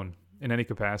don't own in any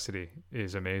capacity.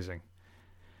 Is amazing.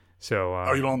 So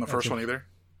you don't own the first one either?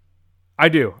 I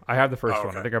do. I have the first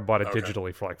one. I think I bought it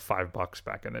digitally for like $5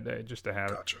 back in the day just to have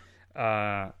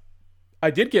it. I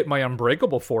did get my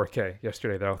Unbreakable 4K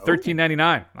yesterday though,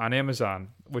 $13.99 on Amazon,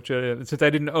 which since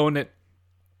I didn't own it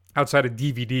outside of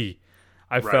DVD,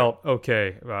 I felt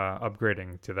okay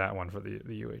upgrading to that one for the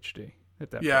UHD.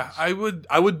 Price.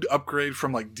 I would upgrade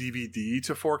from like DVD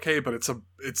to 4K, but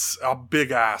it's a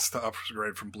big ass to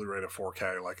upgrade from Blu-ray to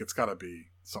 4K. Like it's got to be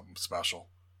something special.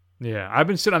 Yeah, I've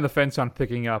been sitting on the fence on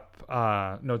picking up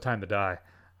No Time to Die.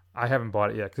 I haven't bought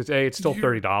it yet because it's still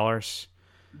 $30.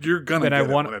 You're gonna get it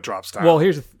when it drops down. Well,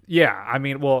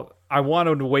 I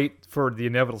wanted to wait for the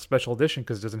inevitable special edition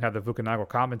because it doesn't have the Fukunaga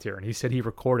commentary, and he said he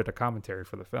recorded a commentary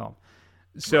for the film.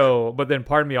 So, but then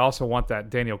part of me also want that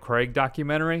Daniel Craig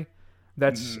documentary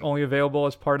that's only available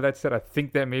as part of that set. I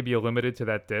think that may be limited to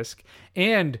that disc.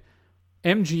 And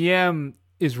MGM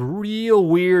is real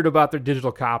weird about their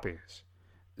digital copies.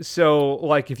 So,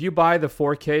 like, if you buy the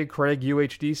 4K Craig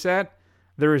UHD set,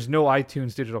 there is no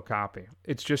iTunes digital copy.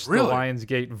 It's just the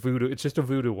Lionsgate Voodoo. It's just a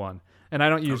Voodoo one. And I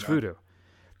don't use Voodoo.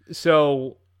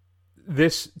 So,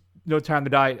 this No Time to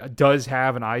Die does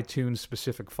have an iTunes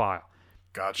specific file.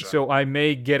 Gotcha. So I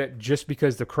may get it just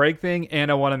because the Craig thing, and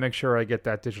I want to make sure I get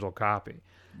that digital copy.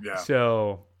 Yeah.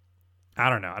 So I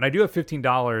don't know. And I do have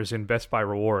 $15 in Best Buy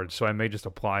rewards, so I may just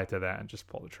apply it to that and just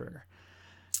pull the trigger.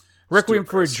 Requiem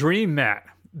for a Dream, Matt.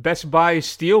 Best Buy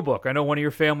Steelbook. I know one of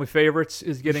your family favorites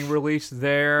is getting released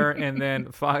there. And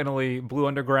then finally, Blue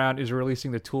Underground is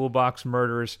releasing the Toolbox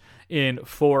Murders in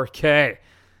 4K.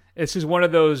 This is one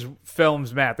of those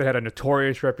films, Matt, that had a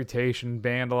notorious reputation,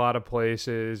 banned a lot of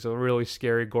places, really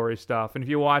scary, gory stuff. And if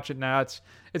you watch it now, it's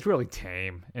really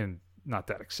tame and not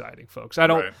that exciting, folks.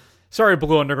 Sorry,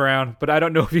 Blue Underground, but I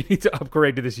don't know if you need to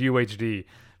upgrade to this UHD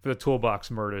for the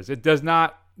Toolbox Murders. It does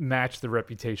not match the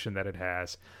reputation that it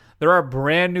has. There are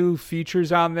brand new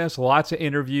features on this, lots of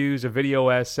interviews, a video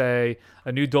essay,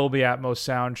 a new Dolby Atmos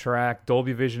soundtrack,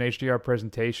 Dolby Vision HDR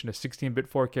presentation, a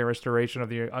 16-bit 4K restoration of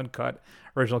the uncut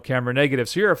original camera negative.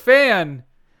 So you're a fan.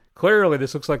 Clearly,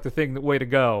 this looks like the way to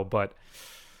go, but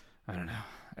I don't know.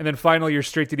 And then finally, your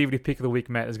straight-to-DVD pick of the week,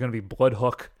 Matt, is going to be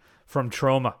Bloodhook from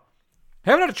Troma.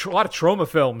 Haven't had a lot of Troma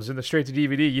films in the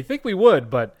straight-to-DVD. You think we would,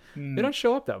 but they don't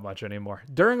show up that much anymore.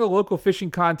 During a local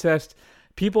fishing contest,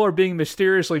 people are being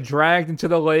mysteriously dragged into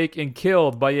the lake and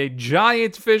killed by a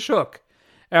giant fish hook.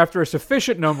 After a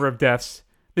sufficient number of deaths,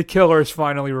 the killer is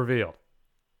finally revealed.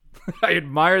 I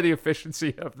admire the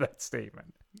efficiency of that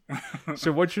statement.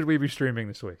 So what should we be streaming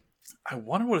this week? I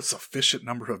wonder what a sufficient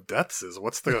number of deaths is.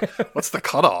 What's the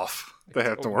cutoff? They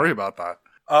have to worry about that.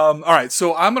 All right,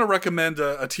 so I'm going to recommend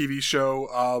a TV show.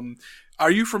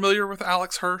 Are you familiar with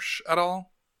Alex Hirsch at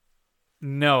all?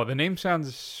 No, the name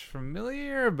sounds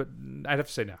familiar, but I'd have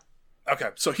to say no. Okay,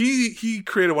 so he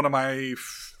created one of my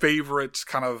favorite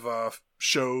kind of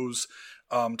shows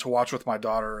to watch with my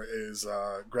daughter is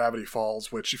Gravity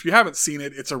Falls, which if you haven't seen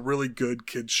it, it's a really good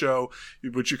kids show,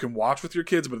 which you can watch with your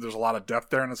kids, but there's a lot of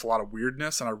depth there and it's a lot of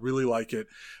weirdness, and I really like it.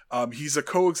 He's a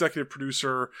co-executive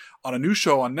producer on a new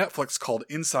show on Netflix called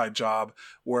Inside Job,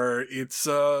 where it's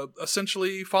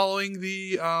essentially following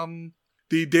the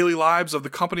the daily lives of the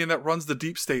company that runs the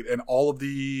deep state and all of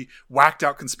the whacked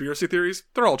out conspiracy theories.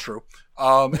 They're all true.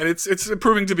 And it's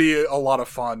proving to be a lot of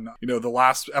fun. You know, the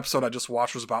last episode I just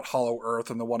watched was about Hollow Earth,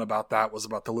 and the one about that was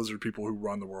about the lizard people who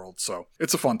run the world. So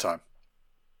it's a fun time.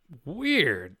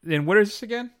 Weird. And what is this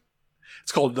again?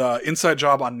 It's called Inside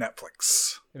Job on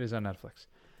Netflix. It is on Netflix.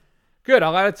 Good.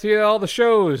 I'll add it to all the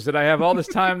shows that I have all this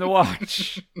time to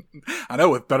watch. I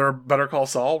know, with Better Call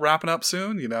Saul wrapping up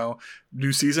soon, you know,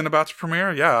 new season about to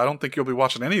premiere. Yeah, I don't think you'll be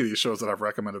watching any of these shows that I've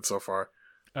recommended so far.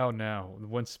 Oh, no.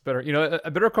 Once Better... You know,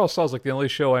 Better Call Saul is like the only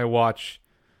show I watch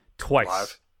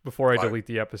twice before I delete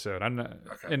the episode. I'm not,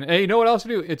 okay. And you know what else I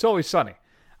do? It's Always Sunny.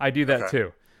 I do that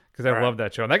too, because I love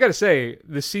that show. And I got to say,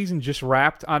 the season just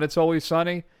wrapped on It's Always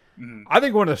Sunny. I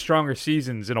think one of the stronger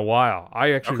seasons in a while.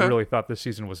 I actually really thought this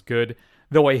season was good,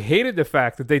 though I hated the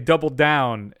fact that they doubled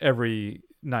down every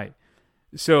night.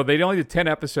 So they only did 10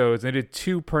 episodes, and they did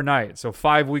 2 per night. So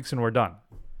 5 weeks and we're done.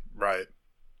 Right.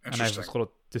 And I was a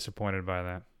little disappointed by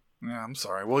that. Yeah, I'm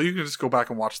sorry. Well, you can just go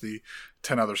back and watch the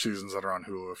 10 other seasons that are on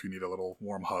Hulu if you need a little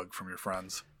warm hug from your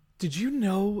friends. Did you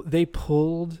know they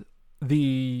pulled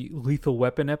the Lethal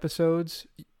Weapon episodes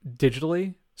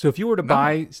digitally? So if you were to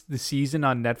buy the season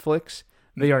on Netflix,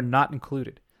 they are not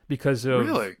included because of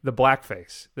the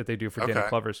blackface that they do for Danny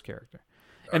Glover's character.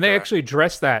 And they actually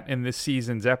addressed that in this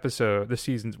season's episode, this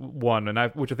season's one,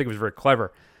 which I think was very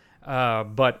clever.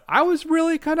 But I was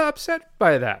really kind of upset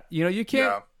by that. You know, you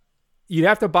can't. You'd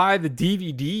have to buy the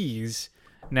DVDs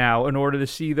now in order to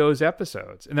see those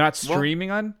episodes, and they're not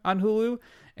streaming on Hulu,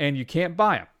 and you can't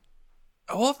buy them.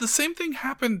 Well, the same thing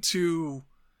happened to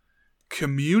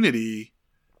Community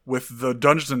with the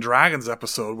Dungeons and Dragons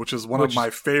episode, which is one of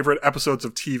my favorite episodes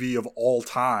of TV of all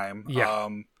time. Yeah.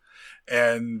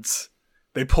 And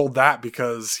they pulled that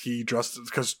because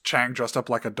Chang dressed up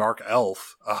like a dark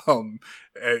elf.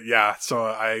 Yeah. So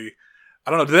I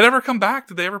don't know. Did it ever come back?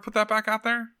 Did they ever put that back out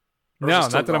there? No,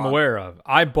 not that I'm aware of.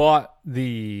 I bought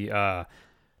the,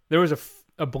 there was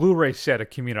a Blu-ray set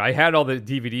of Community. I had all the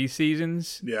DVD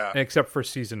seasons. Yeah. Except for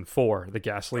season 4, the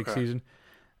Gas Leak season.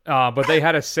 But they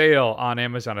had a sale on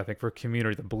Amazon, I think, for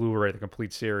Community, the Blu-ray, the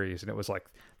complete series, and it was like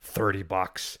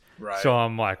 $30. Right. So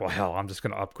I'm like, well, hell, I'm just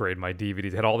going to upgrade my DVD.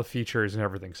 It had all the features and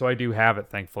everything. So I do have it,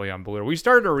 thankfully, on Blu-ray. We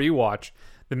started to rewatch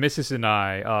The Missus and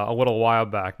I a little while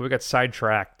back, but we got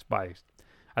sidetracked by,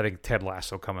 I think, Ted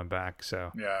Lasso coming back.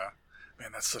 So yeah, man,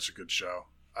 that's such a good show.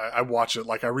 I watch it,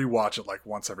 like I rewatch it like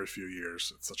once every few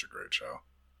years. It's such a great show.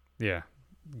 Yeah,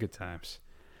 good times.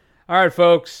 All right,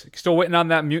 folks. Still waiting on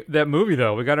that movie,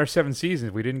 though. We got our 7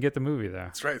 seasons. We didn't get the movie, though.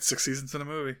 That's right. 6 seasons in a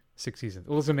movie. 6 seasons.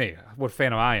 Well, listen to me. What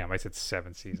fan I am. I said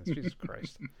 7 seasons. Jesus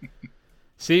Christ.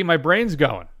 See, my brain's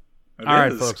going. All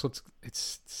right, folks.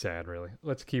 It's sad, really.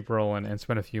 Let's keep rolling and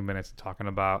spend a few minutes talking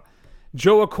about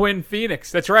Joaquin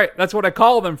Phoenix. That's right. That's what I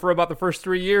called him for about the first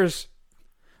 3 years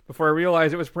before I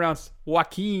realized it was pronounced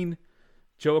Joaquin.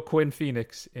 Joaquin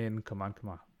Phoenix in Come On, Come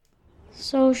On.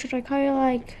 So, should I call you,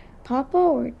 like, Papa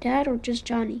or Dad or just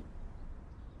Johnny?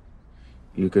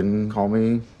 You can call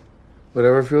me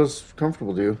whatever feels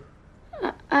comfortable to you.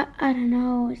 I don't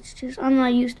know. It's just, I'm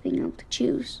not used to being able to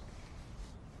choose.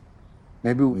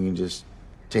 Maybe we can just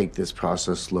take this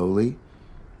process slowly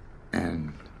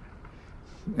and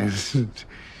see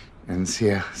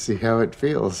how it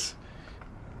feels.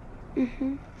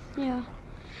 Yeah.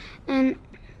 And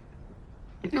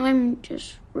I'm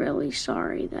just really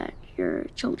sorry that your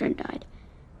children died.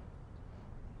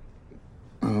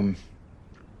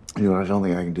 You know, I don't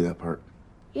think I can do that part.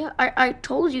 Yeah, I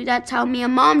told you that's how me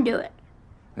and Mom do it.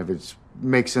 If it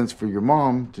makes sense for your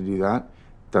mom to do that,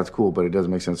 that's cool, but it doesn't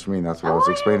make sense for me, and that's what I was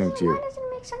explaining to you. Why doesn't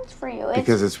it make sense for you?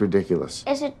 Because it's ridiculous.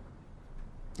 Is it?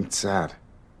 It's sad.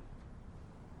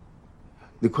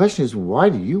 The question is, why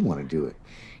do you want to do it?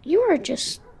 You are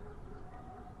just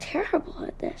terrible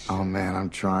at this. Oh, man, I'm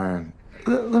trying.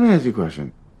 Let me ask you a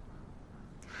question.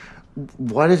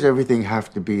 Why does everything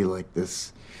have to be like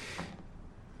this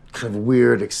kind of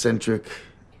weird, eccentric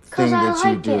thing that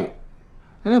you do?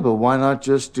 I know, but why not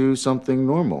just do something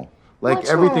normal? Like What's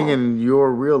everything normal? in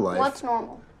your real life. What's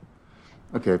normal?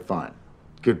 Okay, fine.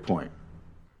 Good point.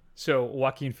 So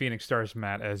Joaquin Phoenix stars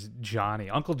Matt as Johnny,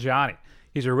 Uncle Johnny.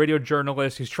 He's a radio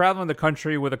journalist. He's traveling the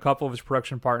country with a couple of his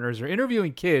production partners. They're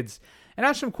interviewing kids and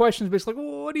ask them questions basically like,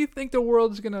 well, what do you think the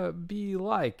world's going to be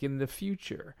like in the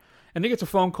future? And he gets a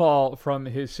phone call from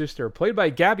his sister, played by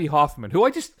Gabby Hoffman, who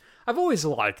I've always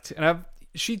liked. And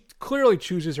she clearly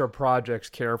chooses her projects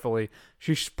carefully.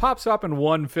 She pops up in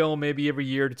one film maybe every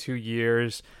year to 2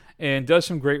 years and does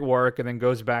some great work and then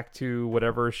goes back to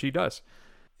whatever she does.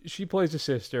 She plays a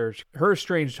sister. Her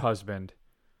estranged husband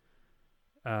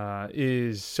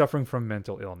is suffering from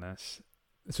mental illness.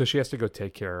 So she has to go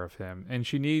take care of him, and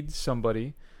she needs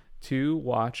somebody to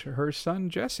watch her son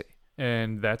Jesse,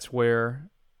 and that's where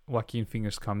Joaquin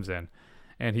Phoenix comes in,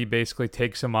 and he basically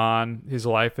takes him on his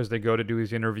life as they go to do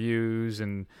his interviews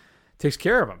and takes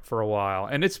care of him for a while.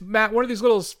 And it's, Matt, one of these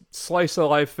little slice of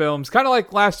life films, kind of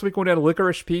like last week when we had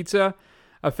Licorice Pizza,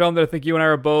 a film that I think you and I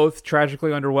are both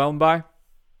tragically underwhelmed by.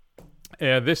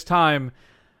 And this time,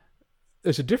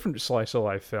 it's a different slice of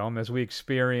life film as we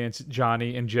experience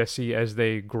Johnny and Jesse as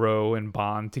they grow and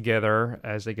bond together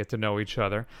as they get to know each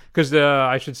other. Because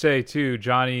I should say, too,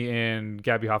 Johnny and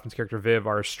Gabby Hoffman's character Viv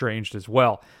are estranged as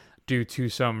well due to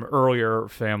some earlier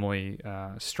family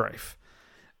strife.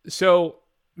 So,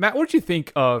 Matt, what did you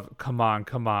think of Come On,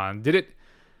 Come On?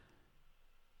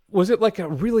 Was it like a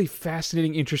really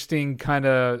fascinating, interesting kind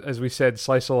of, as we said,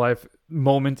 slice of life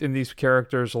moment in these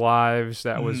characters' lives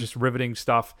that was just riveting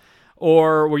stuff?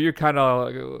 Or were you kind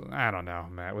of, I don't know,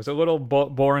 Matt, was it a little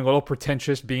boring, a little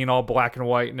pretentious, being all black and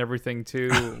white and everything too?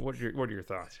 What are your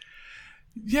thoughts?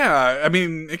 Yeah, I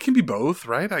mean, it can be both,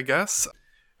 right? I guess.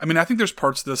 I mean, I think there's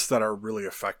parts of this that are really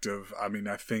effective. I mean,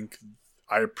 I think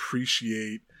I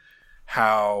appreciate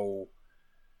how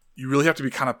you really have to be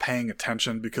kind of paying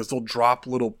attention because they'll drop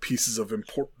little pieces of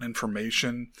important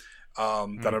information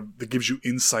that gives you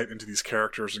insight into these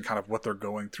characters and kind of what they're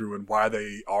going through and why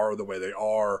they are the way they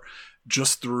are,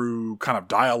 just through kind of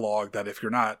dialogue that if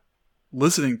you're not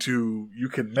listening to, you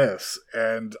can miss.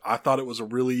 And I thought it was a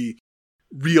really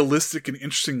realistic and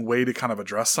interesting way to kind of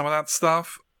address some of that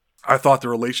stuff. I thought the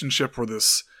relationship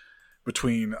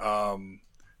between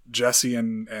Jesse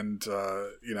and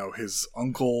his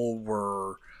uncle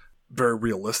were very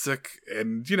realistic,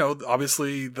 and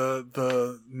obviously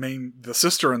the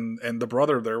sister and the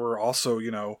brother there were also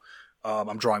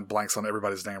I'm drawing blanks on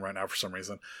everybody's name right now for some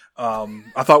reason.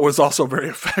 I thought was also very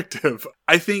effective.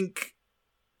 I think,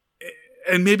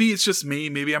 and maybe it's just me,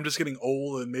 maybe I'm just getting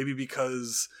old, and maybe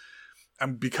because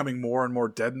I'm becoming more and more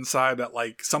dead inside, that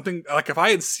something like if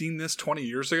I had seen this 20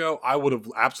 years ago, I would have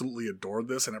absolutely adored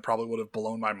this, and it probably would have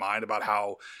blown my mind about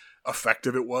how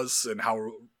effective it was and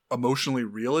how emotionally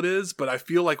real it is. But I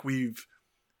feel like we've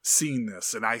seen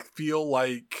this, and I feel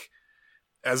like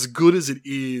as good as it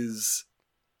is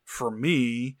for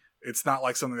me, it's not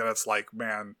like something that's like,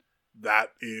 man, that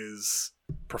is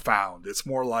profound. It's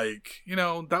more like,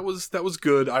 that was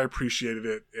good. I appreciated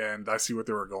it, and I see what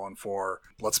they were going for.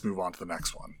 Let's move on to the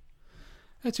next one.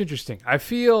 That's interesting. I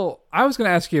was going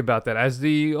to ask you about that as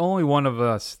the only one of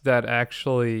us that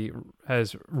actually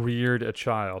has reared a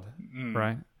child,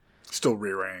 right? Still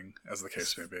rearing, as the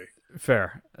case may be.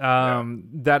 Fair.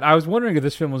 That I was wondering if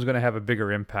this film was going to have a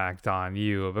bigger impact on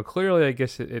you, but clearly I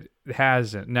guess it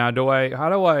hasn't. Now, how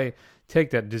do I take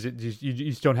that? You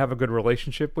just don't have a good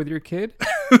relationship with your kid?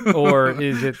 Or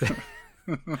is it...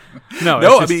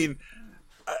 No, I mean,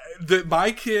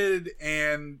 my kid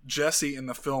and Jesse in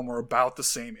the film are about the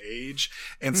same age,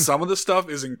 and some of the stuff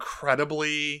is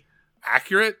incredibly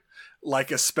accurate,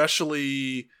 like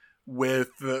especially with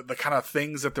the kind of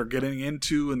things that they're getting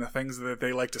into and the things that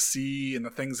they like to see and the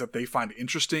things that they find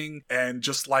interesting, and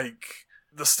just like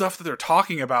the stuff that they're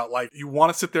talking about, like you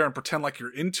want to sit there and pretend like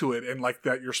you're into it and like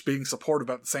that you're being supportive,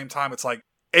 but at the same time it's like,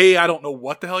 A, I don't know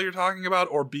what the hell you're talking about,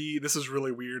 or B, this is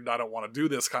really weird and I don't want to do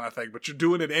this kind of thing, but you're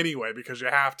doing it anyway because you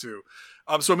have to.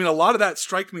 So I mean, a lot of that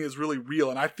struck me as really real,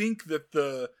 and I think that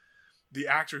the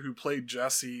actor who played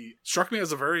Jesse struck me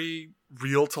as a very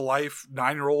real-to-life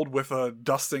 9-year-old with a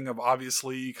dusting of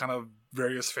obviously kind of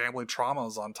various family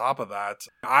traumas on top of that.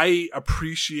 I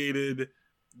appreciated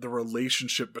the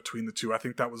relationship between the two. I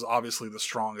think that was obviously the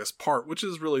strongest part, which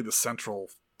is really the central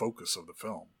focus of the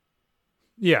film.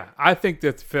 Yeah, I think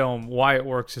that the film, why it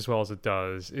works as well as it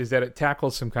does, is that it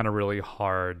tackles some kind of really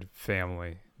hard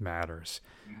family matters.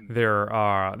 There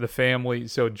are the family.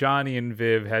 So Johnny and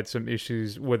Viv had some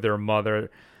issues with their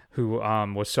mother, who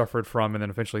was suffered from and then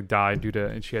eventually died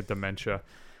and she had dementia,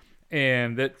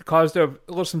 and that caused a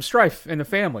little some strife in the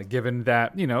family. Given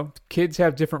that kids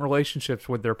have different relationships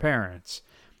with their parents,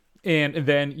 and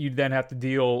then you have to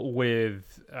deal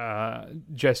with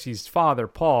Jesse's father,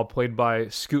 Paul, played by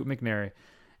Scoot McNairy,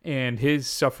 and his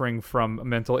suffering from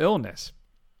mental illness.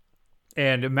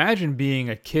 And imagine being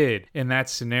a kid in that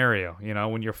scenario,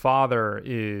 when your father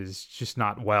is just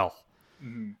not well.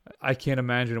 Mm-hmm. I can't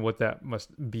imagine what that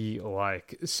must be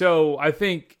like. So I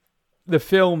think the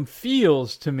film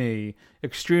feels to me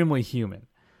extremely human.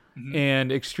 Mm-hmm.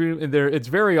 And it's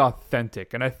very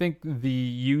authentic. And I think the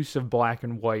use of black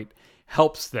and white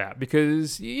helps that,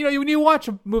 because when you watch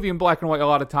a movie in black and white, a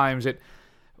lot of times it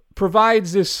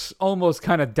provides this almost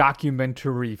kind of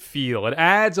documentary feel. It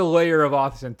adds a layer of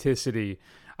authenticity,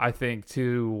 I think,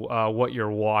 to what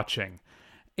you're watching.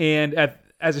 And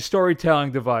as a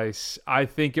storytelling device, I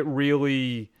think it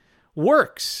really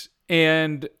works.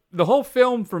 And the whole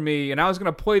film for me, and I was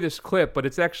going to play this clip, but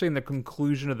it's actually in the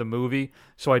conclusion of the movie,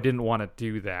 so I didn't want to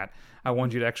do that. I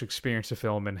wanted you to actually experience the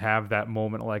film and have that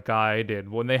moment like I did.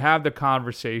 When they have the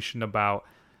conversation about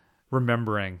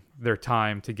remembering their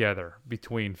time together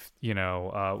between,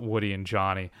 Woody and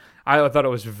Johnny, I thought it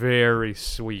was very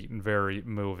sweet and very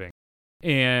moving.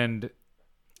 And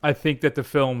I think that the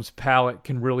film's palette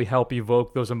can really help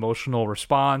evoke those emotional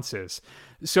responses.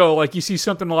 So, like, you see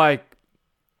something like,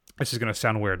 this is going to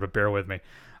sound weird, but bear with me.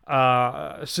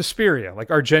 Suspiria, like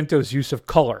Argento's use of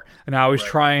color, and how he's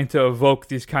trying to evoke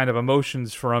these kind of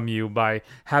emotions from you by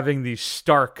having these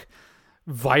stark,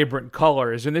 vibrant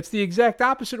colors. And it's the exact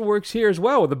opposite works here as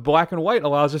well. The black and white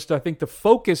allows us to, I think, to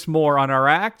focus more on our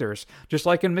actors, just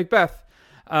like in Macbeth.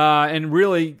 And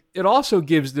really, it also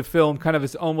gives the film kind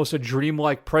of almost a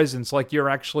dreamlike presence, like you're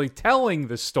actually telling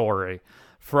the story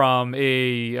from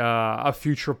a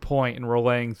future point and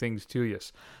relaying things to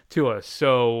us.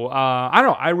 So, I don't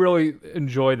know. I really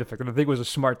enjoyed the fact that I think it was a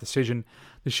smart decision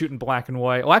to shoot in black and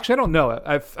white. Well, actually, I don't know.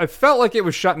 I felt like it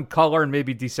was shot in color and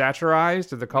maybe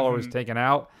desaturized, or the color was taken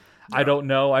out. Yeah. I don't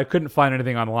know. I couldn't find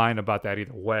anything online about that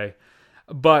either way.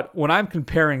 But when I'm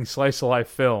comparing slice of life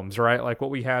films, right, like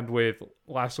what we had with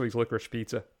last week's Licorice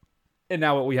Pizza, and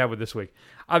now what we have with this week,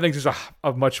 I think this is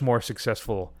a much more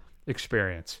successful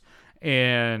experience.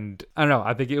 And I don't know.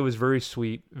 I think it was very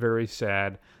sweet, very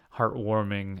sad,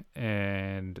 heartwarming,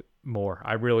 and more.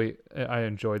 I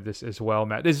enjoyed this as well,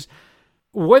 Matt. This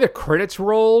where the credits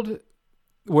rolled,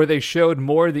 where they showed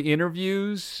more of the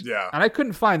interviews. Yeah. And I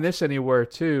couldn't find this anywhere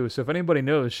too. So if anybody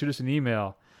knows, shoot us an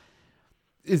email.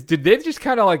 Did they just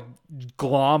kind of like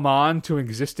glom on to an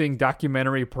existing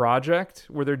documentary project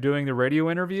where they're doing the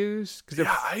radio interviews?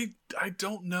 Yeah, I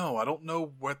don't know. I don't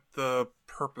know what the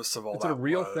purpose of all that was. Is it a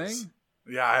real thing?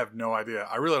 Yeah, I have no idea.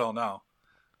 I really don't know.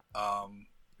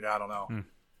 Yeah, I don't know.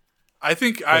 I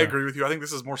think I agree with you. I think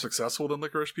this is more successful than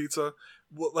Licorice Pizza.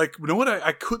 Like, you know what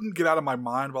I couldn't get out of my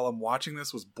mind while I'm watching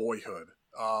this was Boyhood.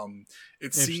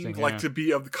 It seemed like to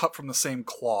be cut from the same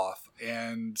cloth,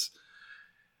 and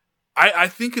I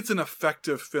think it's an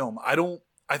effective film.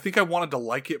 I think I wanted to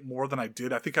like it more than I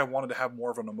did. I think I wanted to have more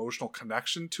of an emotional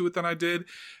connection to it than I did.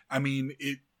 I mean,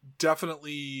 it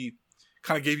definitely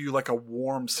kind of gave you like a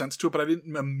warm sense to it, but I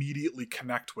didn't immediately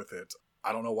connect with it.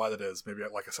 I don't know why that is. Maybe,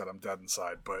 like I said, I'm dead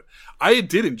inside, but I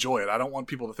did enjoy it. I don't want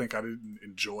people to think I didn't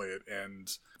enjoy it.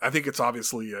 And I think it's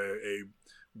obviously a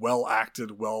well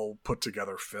acted, well put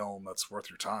together film that's worth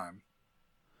your time.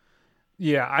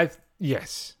 Yeah,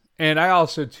 yes. And I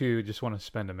also, too, just want to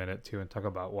spend a minute, too, and talk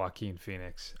about Joaquin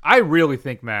Phoenix. I really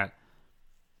think, Matt,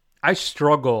 I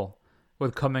struggle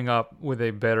with coming up with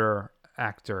a better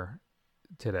actor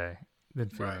today than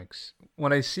Phoenix. Right.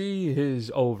 When I see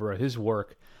his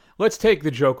work, let's take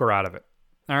the Joker out of it,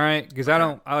 all right? Because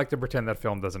I like to pretend that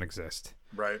film doesn't exist.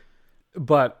 Right.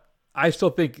 But I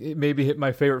still think it maybe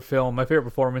my favorite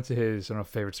performance of his, I don't know if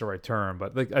favorite's the right term,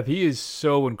 but like he is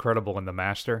so incredible in The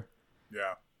Master.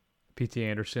 Yeah. P.T.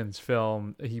 Anderson's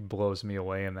film, he blows me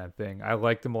away in that thing. I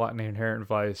liked him a lot in Inherent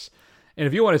Vice. And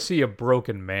if you want to see a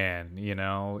broken man,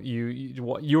 you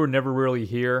were never really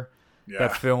here. Yeah.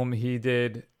 That film he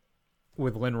did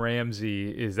with Lynn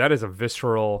Ramsey that is a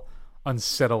visceral,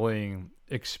 unsettling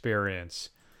experience.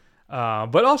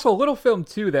 But also a little film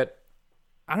too that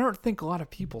I don't think a lot of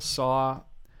people saw.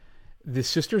 The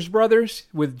Sisters Brothers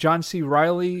with John C.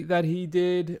 Reilly that he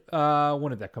did. When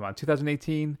did that come out?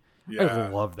 2018. Yeah. I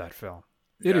love that film.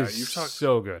 It is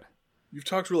so good. You've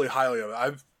talked really highly of it.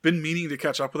 I've been meaning to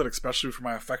catch up with it, especially for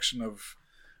my affection of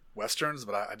Westerns,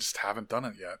 but I just haven't done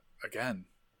it yet. Again.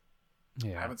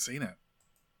 Yeah. I haven't seen it.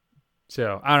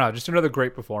 So, I don't know. Just another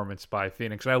great performance by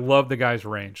Phoenix. And I love the guy's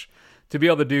range. To be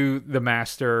able to do The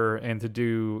Master and to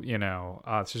do,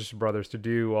 Sisters Brothers, to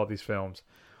do all these films.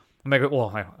 I'm like,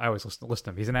 well, I always listen to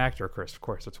him. He's an actor, Chris. Of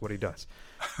course, that's what he does.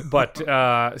 But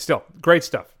still, great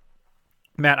stuff.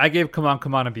 Matt, I gave Come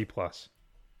On a B+.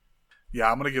 Yeah,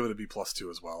 I'm going to give it a B+ too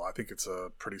as well. I think it's a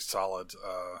pretty solid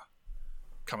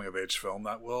coming-of-age film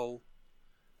that will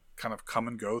kind of come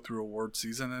and go through award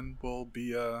season and will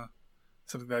be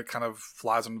something that kind of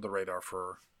flies under the radar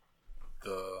for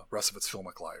the rest of its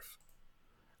filmic life.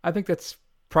 I think that's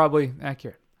probably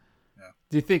accurate. Yeah.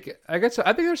 Do you think? I think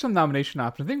there's some nomination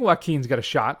options. I think Joaquin's got a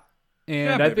shot,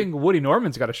 and I think Woody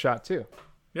Norman's got a shot too.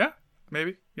 Yeah,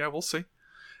 maybe. Yeah, we'll see.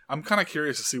 I'm kind of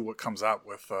curious to see what comes out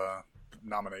with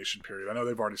nomination period. I know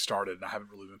they've already started, and I haven't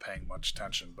really been paying much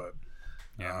attention, but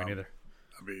yeah, me neither.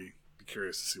 I'd be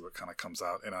curious to see what kind of comes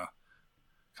out in a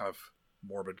kind of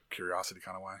morbid curiosity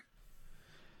kind of way.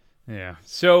 Yeah.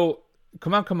 So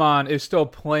Come On is still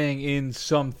playing in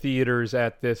some theaters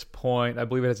at this point. I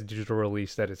believe it has a digital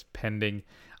release that is pending.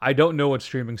 I don't know what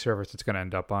streaming service it's going to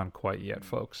end up on quite yet,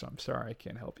 folks. I'm sorry, I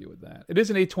can't help you with that. It is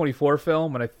an A24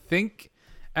 film, and I think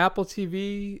Apple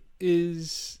TV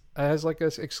has like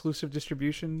an exclusive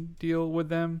distribution deal with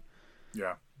them.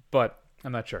 Yeah. But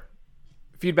I'm not sure.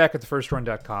 Feedback at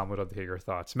thefirstrun.com. Would love to hear your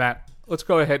thoughts. Matt, let's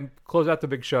go ahead and close out the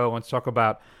big show. Let's talk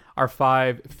about our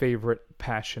 5 favorite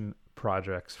passion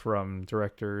projects from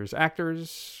directors,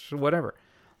 actors, whatever.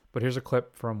 But here's a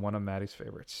clip from one of Maddie's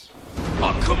favorites.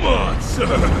 Oh, come on, sir.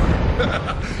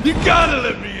 You gotta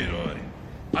let me in on it.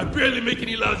 I barely make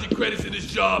any lousy credits in this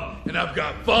job, and I've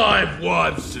got 5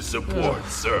 wads to support,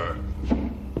 sir.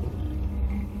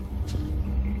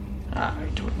 I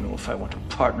don't know if I want to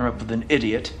partner up with an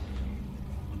idiot.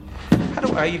 How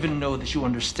do I even know that you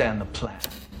understand the plan?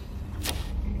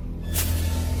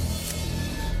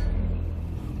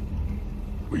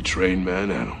 We train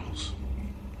man animals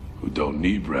who don't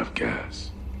need breath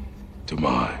gas to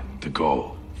mine the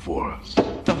gold for us.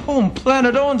 The home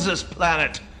planet owns this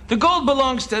planet. The gold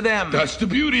belongs to them. That's the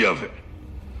beauty of it.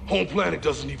 Home planet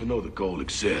doesn't even know the gold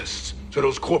exists. So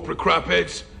those corporate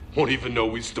crapheads won't even know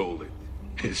we stole it.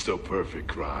 It's the perfect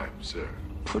crime, sir.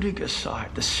 Putting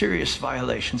aside the serious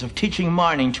violations of teaching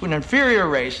mining to an inferior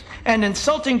race and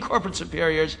insulting corporate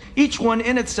superiors, each one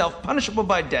in itself punishable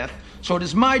by death, so it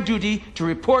is my duty to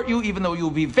report you even though you will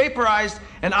be vaporized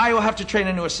and I will have to train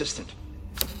a new assistant.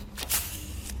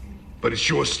 But it's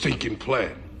your stinking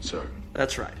plan, sir.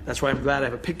 That's right. That's why I'm glad I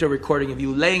have a picto recording of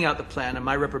you laying out the plan and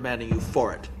my reprimanding you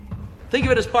for it. Think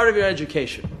of it as part of your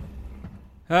education.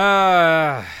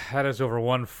 That is over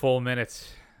 1 full minute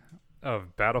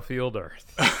of Battlefield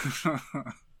Earth.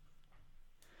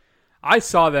 I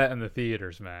saw that in the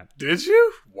theaters, man. Did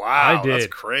you? Wow, I did. That's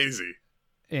crazy.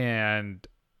 And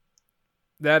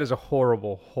that is a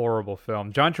horrible, horrible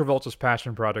film. John Travolta's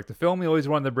passion project, the film he always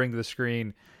wanted to bring to the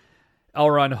screen.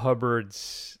 L. Ron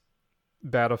Hubbard's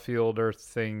Battlefield Earth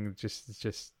thing,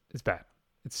 it's bad.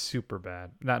 It's super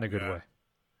bad. Not in a good way.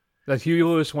 Like Huey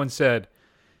Lewis once said,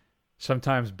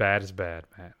 sometimes bad is bad,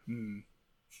 man.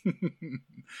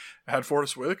 I had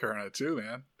Forrest Whitaker in it too,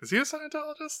 man. Is he a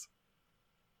Scientologist?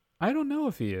 I don't know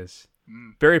if he is.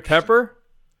 Barry Pepper?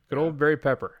 Good old Barry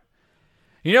Pepper.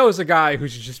 You know, as a guy who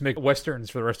should just make westerns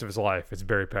for the rest of his life, it's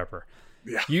Barry Pepper.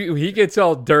 Yeah. He gets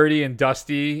all dirty and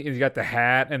dusty. He's got the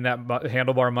hat and that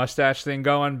handlebar mustache thing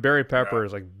going. Barry Pepper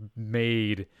is like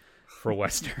made for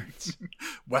westerns.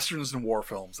 Westerns and war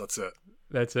films. That's it.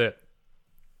 That's it.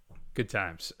 Good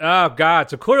times. Oh, God.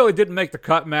 So clearly didn't make the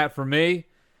cut, Matt, for me.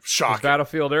 Shocking.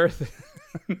 Battlefield Earth.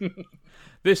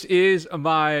 This is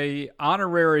my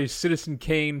honorary Citizen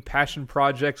Kane passion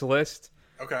projects list.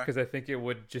 Okay. Because I think it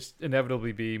would just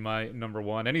inevitably be my number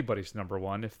one, anybody's number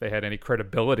one, if they had any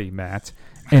credibility, Matt.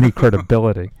 Any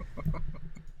credibility.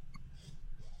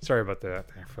 Sorry about that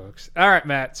there, folks. All right,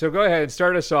 Matt. So go ahead and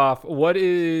start us off. What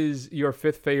is your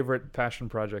 5th favorite passion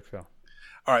project film?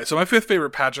 All right. So my 5th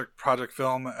favorite project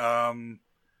film,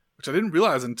 which I didn't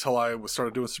realize until I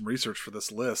started doing some research for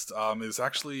this list, is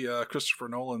actually Christopher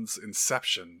Nolan's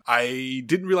Inception. I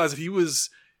didn't realize that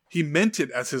he meant it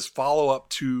as his follow-up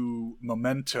to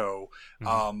Memento,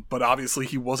 but obviously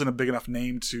he wasn't a big enough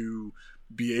name to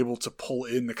be able to pull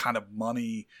in the kind of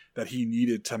money that he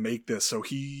needed to make this. So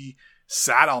he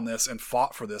sat on this and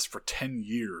fought for this for 10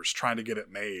 years trying to get it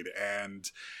made, and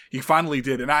he finally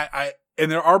did. And and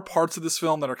there are parts of this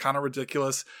film that are kind of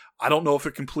ridiculous. I don't know if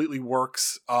it completely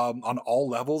works on all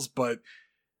levels, but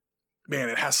man,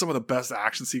 it has some of the best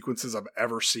action sequences I've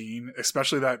ever seen,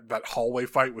 especially that hallway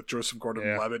fight with Joseph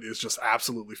Gordon-Levitt is just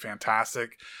absolutely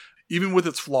fantastic. Even with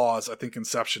its flaws, I think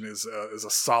Inception is a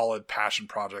solid passion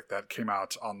project that came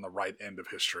out on the right end of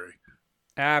history.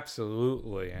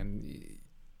 Absolutely. And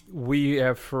we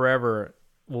have forever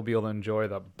will be able to enjoy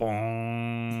the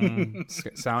boom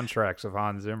soundtracks of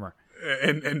Hans Zimmer.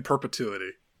 In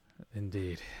perpetuity.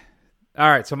 Indeed. All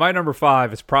right, so my number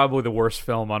 5 is probably the worst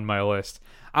film on my list.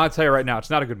 I'll tell you right now, it's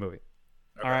not a good movie.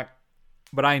 Okay. All right?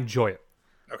 But I enjoy it.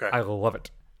 Okay. I love it.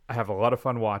 I have a lot of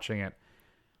fun watching it.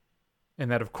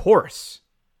 And that, of course,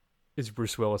 is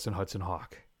Bruce Willis in Hudson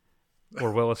Hawk,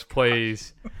 where Willis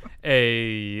plays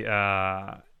a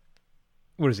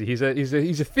what is he? He's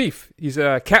a thief. He's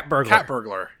a cat burglar. Cat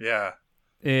burglar, yeah.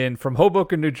 From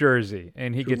Hoboken, New Jersey,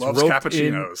 and he gets loves roped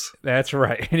cappuccinos. That's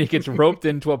right, and he gets roped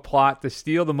into a plot to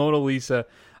steal the Mona Lisa,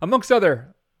 amongst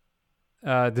other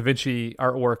Da Vinci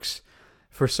artworks,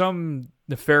 for some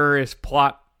nefarious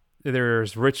plot.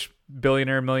 There's rich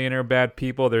billionaire, millionaire, bad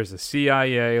people. There's the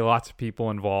CIA, lots of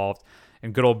people involved,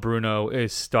 and good old Bruno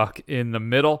is stuck in the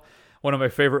middle. one of my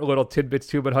favorite little tidbits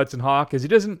too about Hudson Hawk is he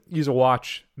doesn't use a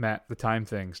watch, Matt, the time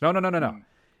things. No.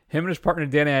 Him and his partner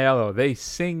Danny Aiello, they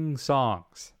sing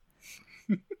songs.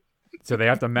 So they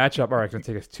have to match up. All right, it's going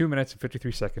to take us 2 minutes and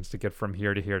 53 seconds to get from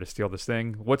here to here to steal this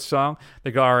thing. What song? They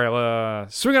go, all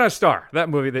right, Swing on a Star. That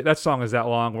movie, that song is that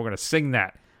long. We're going to sing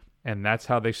that. And that's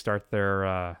how they start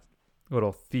their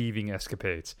little thieving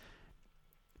escapades.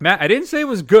 Matt, I didn't say it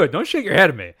was good. Don't shake your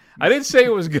head at me. I didn't say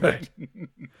it was good.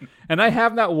 And I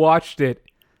have not watched it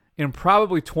in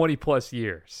probably 20 plus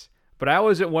years. But I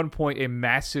was at one point a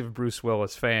massive Bruce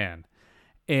Willis fan.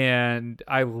 And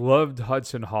I loved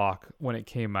Hudson Hawk when it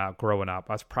came out growing up.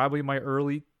 I was probably in my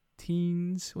early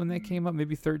teens when that came up,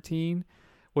 maybe 13,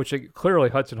 which clearly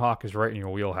Hudson Hawk is right in your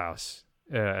wheelhouse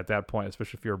at that point,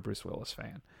 especially if you're a Bruce Willis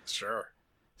fan. Sure.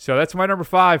 So that's my number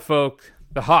 5, folk.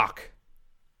 The Hawk.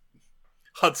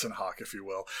 Hudson Hawk, if you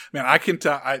will. Man, I can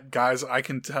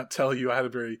tell you I had a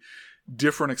very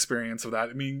different experience of that.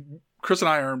 I mean, Chris and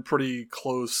I are in pretty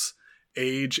close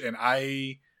age, and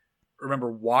I remember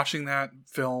watching that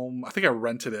film. I think I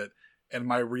rented it, and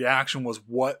my reaction was,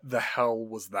 what the hell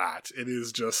was that?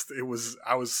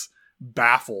 I was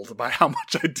baffled by how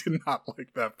much I did not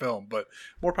like that film, but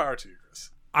more power to you,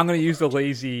 Chris. I'm going to use the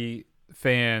lazy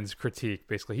fans critique,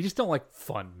 basically. You just don't like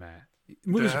fun, Matt.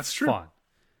 Movies are fun.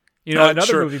 You know,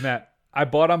 another movie, Matt, I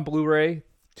bought on Blu-ray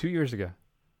 2 years ago.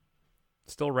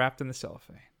 Still wrapped in the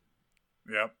cellophane.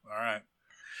 Yep, all right.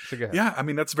 So go ahead. Yeah, I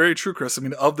mean, that's very true, Chris. I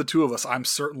mean, of the two of us, I'm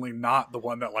certainly not the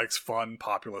one that likes fun,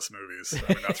 populous movies.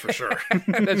 I mean, that's for sure.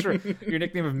 That's right. Your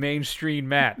nickname of Mainstream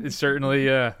Matt is certainly,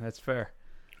 that's fair.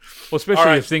 Well,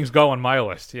 especially if things go on my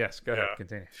list. Yes, go ahead,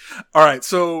 continue. All right,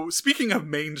 so speaking of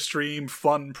mainstream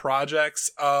fun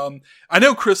projects, I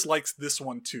know Chris likes this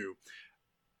one too.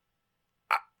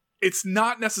 It's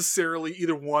not necessarily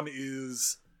either one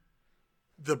is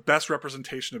the best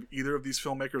representation of either of these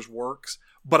filmmakers' works,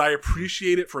 but I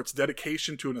appreciate it for its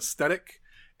dedication to an aesthetic,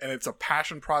 and it's a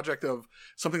passion project of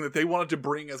something that they wanted to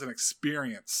bring as an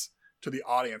experience to the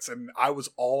audience, and I was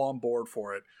all on board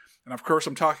for it. And of course,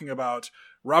 I'm talking about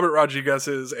Robert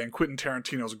Rodriguez's and Quentin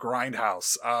Tarantino's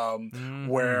Grindhouse,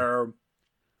 where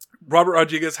Robert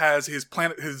Rodriguez has his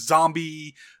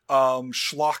zombie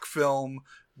schlock film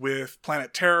with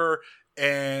Planet Terror,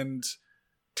 and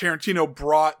Tarantino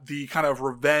brought the kind of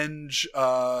revenge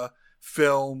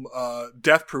film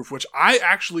Death Proof, which I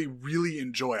actually really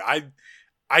enjoy.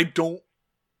 I don't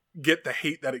get the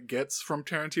hate that it gets from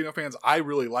Tarantino fans. I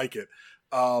really like it.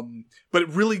 But it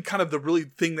really kind of the really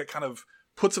thing that kind of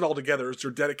puts it all together is their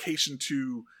dedication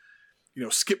to, you know,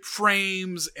 skip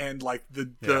frames and like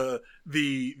the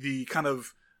kind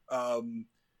of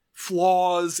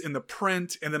flaws in the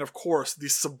print, and then of course the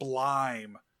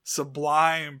sublime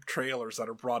trailers that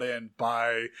are brought in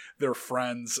by their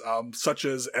friends, such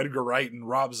as Edgar Wright and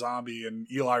Rob Zombie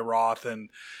and Eli Roth,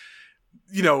 and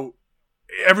you know,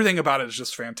 everything about it is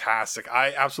just fantastic.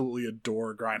 I absolutely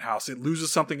adore Grindhouse. It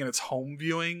loses something in its home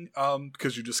viewing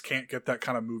because you just can't get that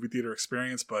kind of movie theater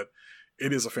experience, but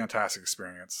it is a fantastic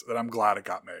experience that I'm glad it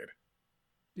got made.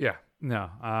 Yeah, no,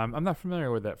 I'm not familiar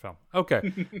with that film.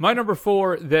 Okay, my number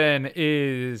 4 then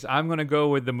is I'm going to go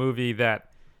with the movie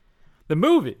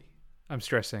I'm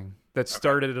stressing that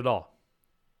started it all.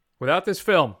 Without this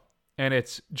film and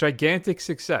its gigantic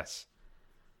success,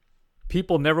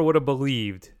 people never would have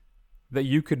believed that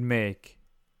you could make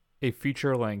a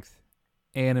feature-length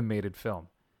animated film.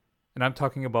 And I'm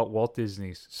talking about Walt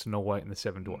Disney's Snow White and the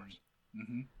Seven Dwarfs.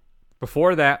 Mm-hmm.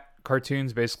 Before that,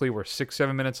 cartoons basically were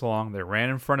 6-7 minutes long. They ran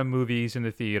in front of movies in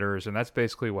the theaters, and that's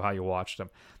basically how you watched them.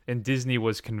 And Disney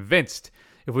was convinced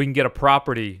if we can get a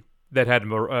property that had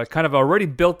kind of already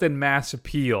built-in mass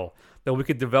appeal, that we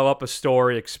could develop a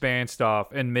story, expand stuff,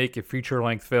 and make a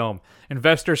feature-length film.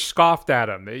 Investors scoffed at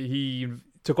him. He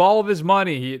took all of his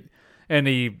money, and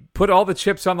he put all the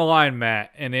chips on the line,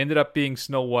 Matt, and it ended up being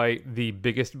Snow White, the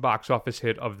biggest box office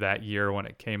hit of that year when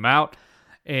it came out.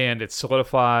 And it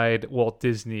solidified Walt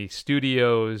Disney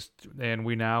Studios, and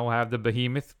we now have the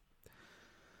behemoth,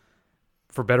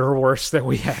 for better or worse, that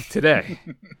we have today.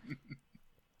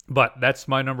 But that's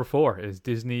my number 4, is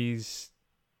Disney's,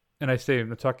 and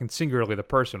I'm talking singularly the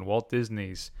person, Walt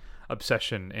Disney's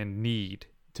obsession and need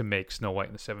to make Snow White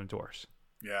and the Seven Dwarfs.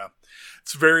 Yeah,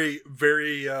 it's very,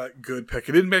 very good pick.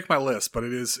 It didn't make my list, but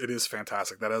it is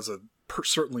fantastic. That has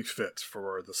certainly fit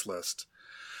for this list.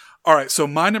 All right, so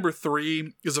my number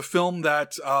 3 is a film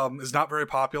that is not very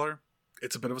popular.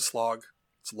 It's a bit of a slog.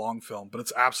 It's a long film, but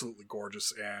it's absolutely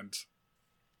gorgeous. And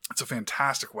It's a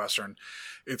fantastic Western.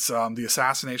 It's the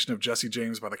assassination of Jesse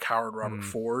James by the coward Robert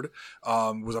Ford.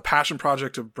 Was a passion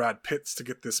project of Brad Pitt's to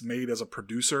get this made as a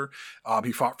producer.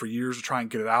 He fought for years to try and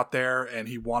get it out there, and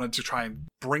he wanted to try and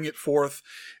bring it forth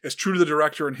as true to the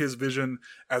director and his vision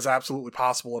as absolutely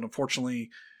possible. And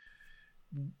unfortunately,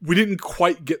 we didn't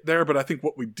quite get there, but I think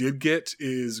what we did get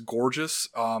is gorgeous.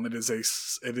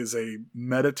 It is a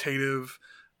meditative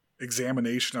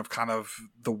examination of kind of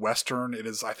the Western. It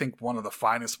is, I think, one of the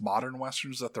finest modern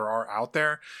Westerns that there are out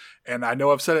there. And I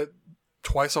know I've said it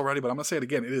twice already, but I'm going to say it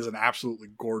again. It is an absolutely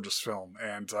gorgeous film.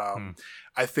 And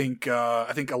I think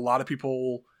a lot of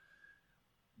people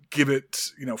give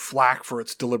it, flack for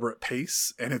its deliberate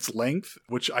pace and its length,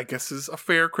 which I guess is a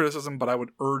fair criticism, but I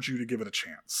would urge you to give it a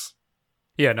chance.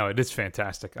 Yeah, no, it is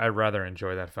fantastic. I rather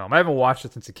enjoy that film. I haven't watched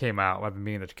it since it came out. I've been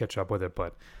meaning to catch up with it,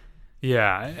 but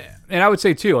yeah, and I would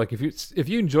say too, like if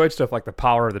you enjoyed stuff like The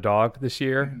Power of the Dog this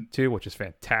year too, which is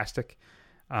fantastic,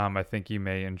 I think you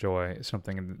may enjoy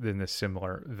something in this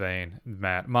similar vein,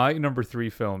 Matt. My number 3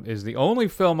 film is the only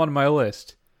film on my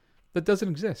list that doesn't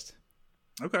exist.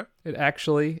 Okay, it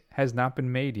actually has not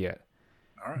been made yet.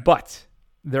 All right, but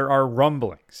there are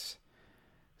rumblings.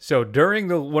 So during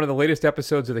one of the latest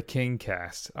episodes of the King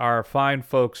Cast, our fine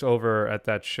folks over at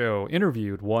that show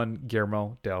interviewed one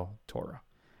Guillermo del Toro.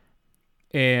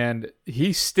 And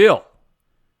he still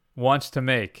wants to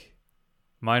make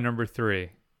my number 3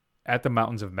 At the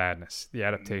Mountains of Madness, the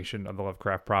adaptation of the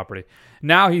Lovecraft property.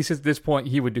 Now he says at this point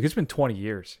it's been 20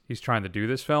 years he's trying to do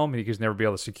this film. He's never been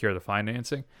able to secure the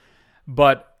financing.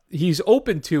 But he's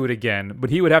open to it again, but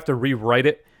he would have to rewrite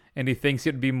it, and he thinks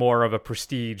it would be more of a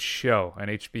prestige show, an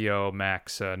HBO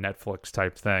Max, Netflix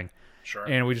type thing. Sure.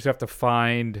 And we just have to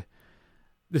find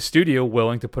the studio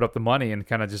willing to put up the money and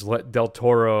kind of just let Del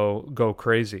Toro go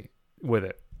crazy with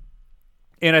it.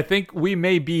 And I think we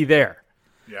may be there.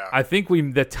 Yeah. I think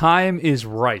the time is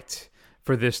right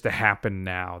for this to happen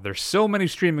now. There's so many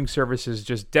streaming services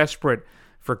just desperate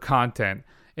for content,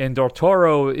 and Del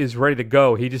Toro is ready to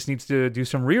go. He just needs to do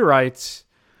some rewrites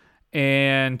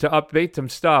and to update some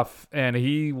stuff, and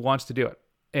he wants to do it.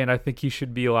 And I think he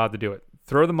should be allowed to do it.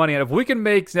 Throw the money at it. If we can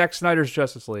make Zack Snyder's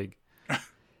Justice League,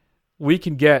 we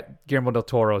can get Guillermo del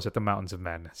Toro's At the Mountains of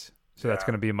Madness. So that's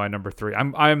going to be my number 3.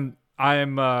 I'm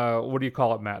what do you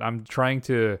call it, Matt? I'm trying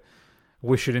to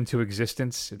wish it into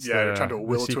existence. You're trying to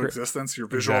will it to existence. You're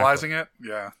visualizing it.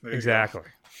 Yeah, exactly.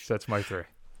 So that's my 3.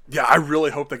 Yeah, I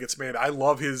really hope that gets made. I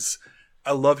love his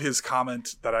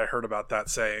comment that I heard about that,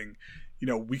 saying,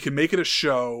 we can make it a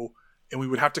show and we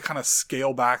would have to kind of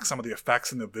scale back some of the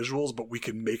effects and the visuals, but we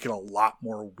can make it a lot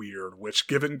more weird, which,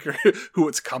 given who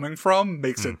it's coming from,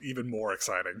 makes it even more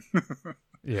exciting.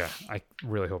 Yeah, I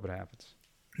really hope it happens.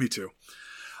 Me too.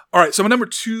 All right, so my number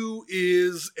 2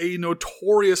 is a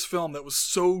notorious film that was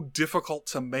so difficult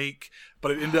to make,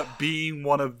 but it ended up being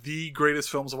one of the greatest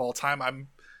films of all time. I'm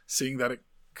seeing that it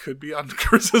could be on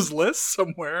Chris's list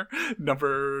somewhere,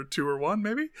 number 2 or 1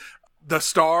 maybe. The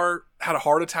star had a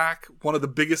heart attack. One of the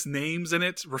biggest names in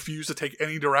it refused to take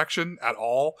any direction at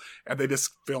all, and they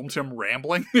just filmed him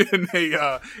rambling in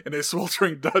a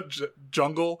sweltering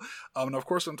jungle. And of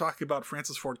course, I'm talking about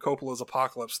Francis Ford Coppola's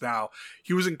Apocalypse Now.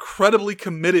 He was incredibly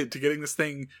committed to getting this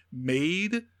thing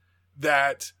made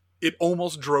that it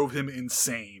almost drove him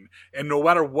insane. And no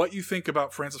matter what you think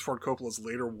about Francis Ford Coppola's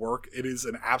later work, it is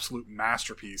an absolute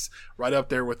masterpiece, right up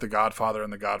there with The Godfather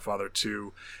and The Godfather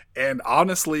 2. And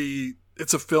honestly,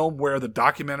 it's a film where the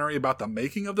documentary about the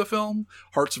making of the film,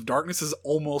 Hearts of Darkness, is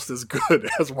almost as good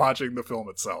as watching the film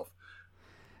itself.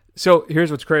 So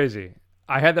here's what's crazy.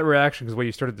 I had that reaction because the way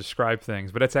you started to describe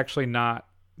things, but it's actually not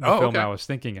the film I was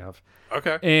thinking of.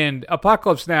 Okay. And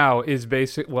Apocalypse Now is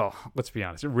well, let's be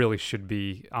honest, it really should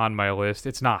be on my list.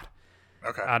 It's not.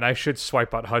 Okay. And I should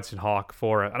swipe out Hudson Hawk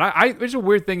for it. And there's a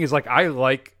weird thing is, like, I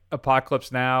like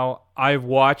Apocalypse Now. I've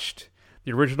watched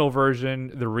the original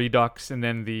version, the Redux, and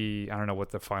then I don't know what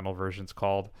the final version's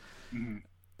called. Mm-hmm.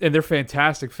 And they're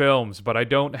fantastic films, but I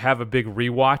don't have a big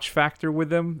rewatch factor with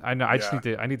them. I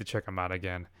need to check them out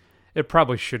again. It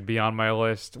probably should be on my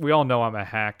list. We all know I'm a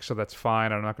hack, so that's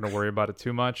fine. I'm not going to worry about it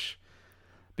too much.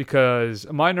 Because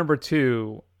my number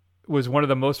 2 was one of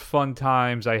the most fun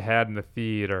times I had in the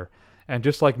theater. And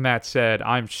just like Matt said,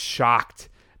 I'm shocked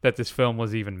that this film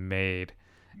was even made.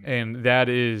 And that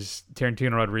is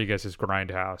Tarantino Rodriguez's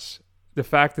Grindhouse. The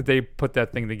fact that they put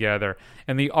that thing together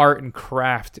and the art and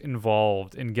craft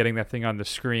involved in getting that thing on the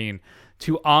screen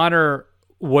to honor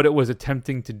what it was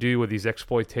attempting to do with these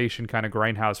exploitation kind of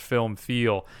grindhouse film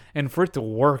feel, and for it to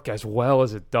work as well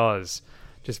as it does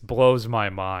just blows my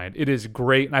mind. It is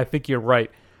great, and I think you're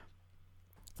right.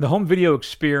 The home video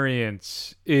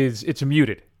experience it's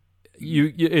muted.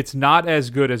 it's not as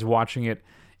good as watching it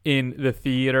in the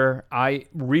theater. I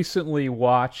recently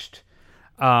watched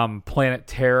Planet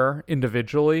Terror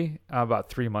individually about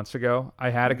 3 months ago.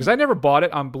 I had it because I never bought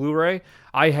it on Blu-ray.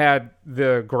 I had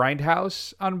the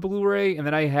Grindhouse on Blu-ray, and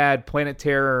then I had Planet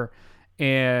Terror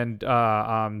and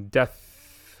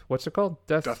Death. What's it called?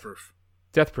 Death Proof.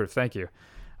 Death Proof. Thank you.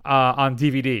 On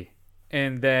DVD,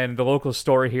 and then the local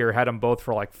store here had them both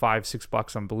for like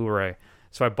 $5-6 on Blu-ray.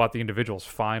 So I bought the individuals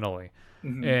finally,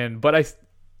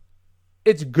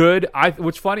 it's good.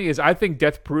 What's funny is I think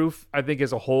Death Proof,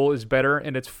 as a whole, is better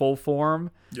in its full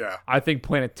form. Yeah. I think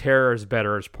Planet Terror is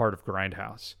better as part of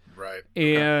Grindhouse. Right.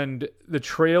 And the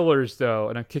trailers, though,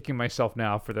 and I'm kicking myself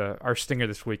now for our stinger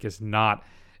this week is not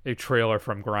a trailer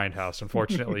from Grindhouse,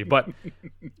 unfortunately. But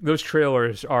those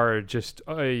trailers are just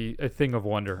a thing of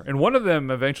wonder. And one of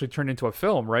them eventually turned into a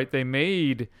film, right? They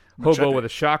made Hobo with a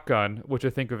Shotgun, which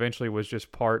I think eventually was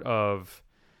just part of...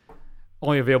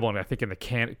 Only available, I think, in the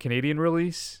Canadian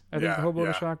release. I think Hobo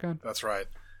with a Shotgun. That's right.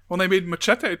 Well, they made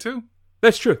Machete too.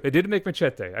 That's true. They did make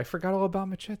Machete. I forgot all about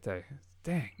Machete.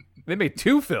 Dang, they made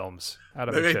 2 films out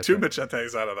of. They made 2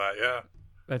 Machetes out of that. Yeah,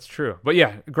 that's true. But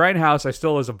yeah, Grindhouse, I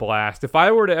still is a blast. If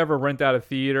I were to ever rent out a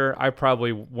theater,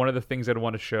 one of the things I'd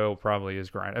want to show probably is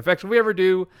Grind. In fact, if we ever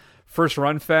do First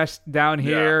Run Fest down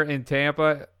here in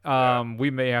Tampa,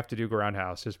 we may have to do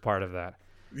Grindhouse as part of that.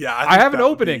 Yeah, I have an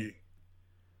opening.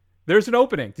 There's an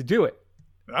opening to do it.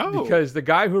 Oh. Because the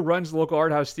guy who runs the local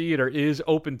art house theater is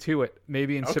open to it.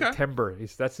 Maybe in September.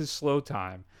 That's his slow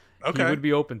time. Okay. He would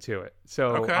be open to it.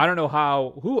 So I don't know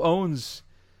who owns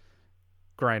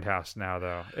Grindhouse now,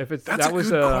 though. If it's That's that a was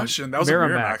good a question. That was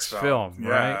Miramax a Miramax film, yeah.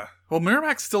 right? Well,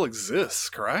 Miramax still exists,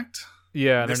 correct?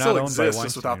 Yeah, they they're still not owned by exist Weinstein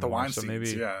just without the anymore, Weinsteins. so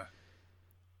maybe, yeah.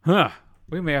 Huh.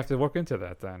 We may have to look into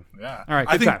that then. Yeah. All right.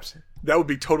 I think times. that would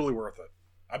be totally worth it.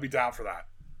 I'd be down for that.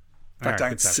 In fact, All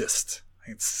right, I insist.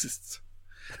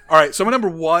 All right, so my number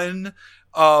 1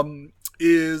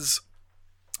 is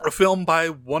a film by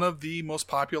one of the most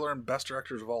popular and best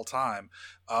directors of all time.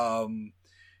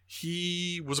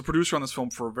 He was a producer on this film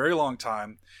for a very long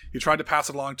time. He tried to pass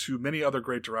it along to many other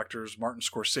great directors. Martin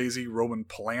Scorsese, Roman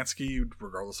Polanski,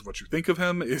 regardless of what you think of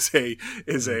him, is a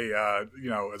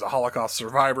Holocaust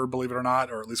survivor, believe it or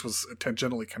not, or at least was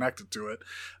tangentially connected to it.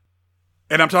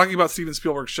 And I'm talking about Steven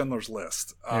Spielberg's Schindler's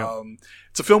List.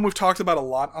 It's a film we've talked about a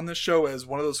lot on this show as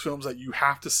one of those films that you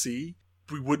have to see.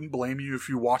 We wouldn't blame you if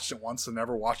you watched it once and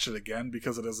never watched it again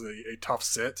because it is a tough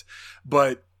sit.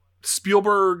 But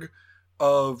Spielberg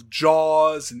of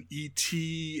Jaws and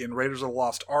E.T. and Raiders of the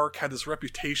Lost Ark had this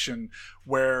reputation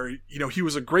where, he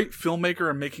was a great filmmaker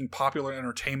and making popular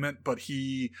entertainment, but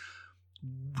he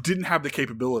didn't have the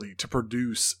capability to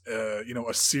produce, a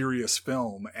serious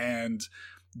film. And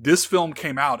this film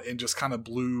came out and just kind of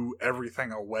blew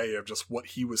everything away of just what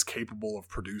he was capable of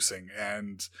producing.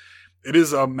 And it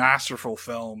is a masterful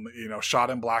film, shot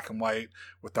in black and white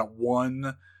with that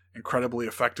one incredibly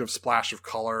effective splash of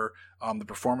color. The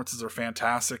performances are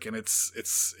fantastic, and it's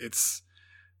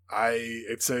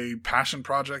a passion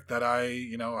project that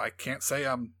I can't say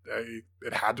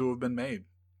it had to have been made.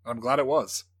 I'm glad it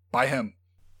was by him.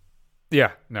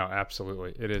 Yeah, no,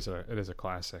 absolutely. It is a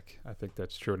classic. I think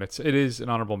that's true. And it is an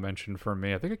honorable mention for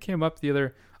me. I think it came up the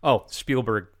other... Oh,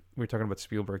 Spielberg. We were talking about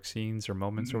Spielberg scenes or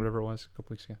moments or whatever it was a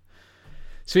couple weeks ago.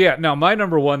 So yeah, now my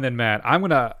number 1 then, Matt, I'm going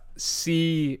to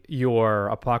see your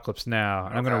Apocalypse Now,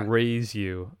 and I'm going to raise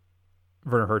you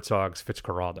Werner Herzog's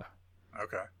Fitzcarraldo.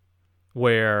 Okay.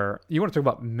 Where you want to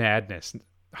talk about madness.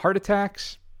 Heart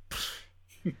attacks?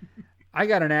 I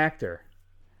got an actor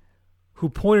who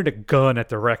pointed a gun at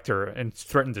the rector and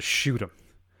threatened to shoot him.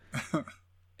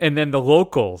 And then the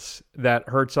locals that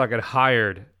Herzog had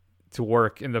hired to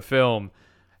work in the film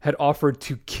had offered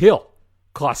to kill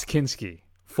Klaus Kinski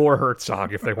for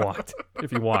Herzog if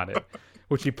he wanted,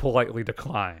 which he politely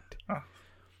declined.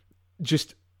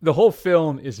 Just the whole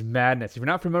film is madness. If you're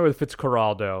not familiar with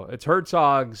Fitzcarraldo, it's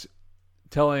Herzog's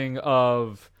telling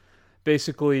of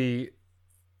basically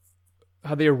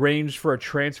how they arranged for a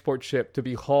transport ship to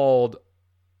be hauled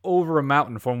over a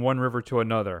mountain from one river to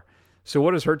another. So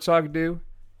what does Herzog do?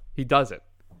 He does it.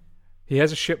 He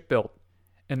has a ship built,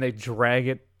 and they drag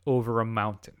it over a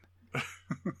mountain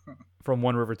from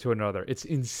one river to another. It's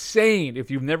insane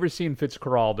if you've never seen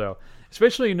Fitzcarraldo,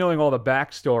 especially knowing all the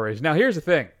backstories. Now, here's the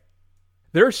thing.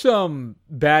 There's some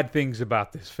bad things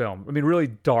about this film. I mean, really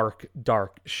dark,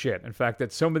 dark shit. In fact,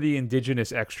 that some of the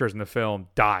indigenous extras in the film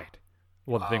died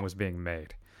while the thing was being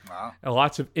made. Wow. And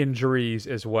lots of injuries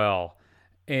as well.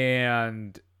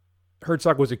 And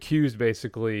Herzog was accused,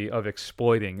 basically, of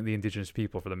exploiting the indigenous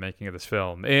people for the making of this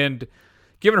film. And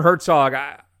given Herzog,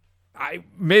 I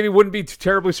maybe wouldn't be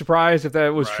terribly surprised if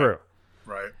that was true.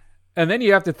 Right. And then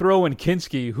you have to throw in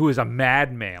Kinski, who is a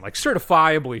madman, like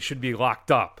certifiably should be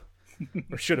locked up.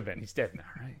 Or should have been. He's dead now,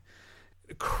 right?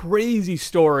 Crazy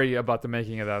story about the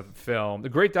making of that film. The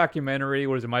great documentary,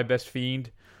 what is it, My Best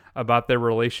Fiend, about their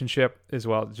relationship as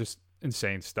well. Just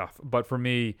insane stuff. But for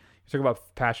me, you talk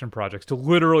about passion projects, to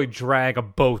literally drag a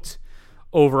boat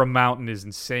over a mountain is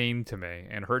insane to me.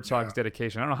 And Herzog's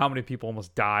dedication, I don't know how many people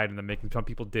almost died in the making. Some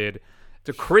people did. It's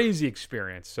a crazy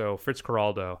experience. So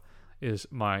Fitzcarraldo is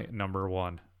my number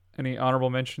one. Any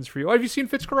honorable mentions for you? Oh, have you seen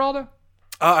Fitzcarraldo?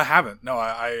 I haven't. No,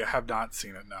 I have not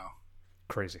seen it, no.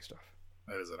 Crazy stuff.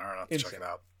 That is it. All right, I'll have to check it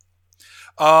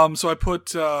out. So I put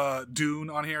Dune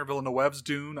on here, Villeneuve's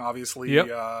Dune. Obviously,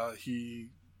 he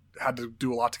had to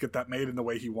do a lot to get that made in the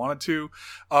way he wanted to.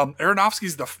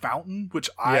 Aronofsky's The Fountain, which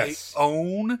I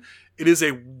own. It is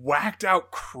a whacked out,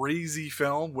 crazy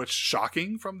film, which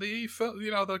shocking from the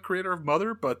creator of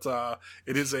Mother, but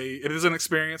it is an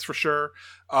experience for sure.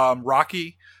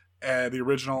 Rocky, the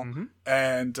original,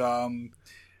 and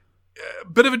a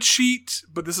bit of a cheat,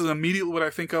 but this is immediately what I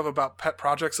think of about pet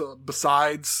projects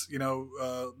besides,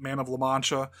 Man of La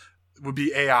Mancha, would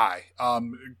be AI.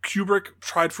 Kubrick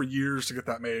tried for years to get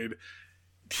that made.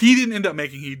 He didn't end up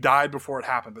he died before it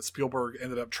happened, but Spielberg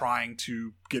ended up trying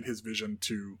to get his vision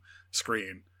to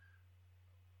screen.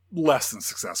 Less than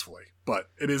successfully, but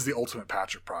it is the ultimate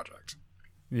Patrick project.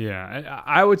 Yeah,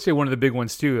 I would say one of the big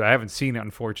ones too. I haven't seen it,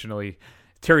 unfortunately.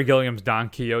 Terry Gilliam's Don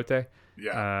Quixote.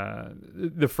 Yeah.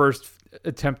 The first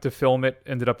attempt to film it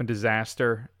ended up in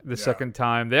disaster. The second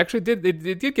time, they actually did. They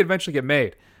did eventually get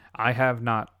made. I have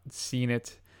not seen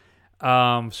it.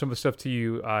 Some of the stuff to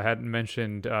you I hadn't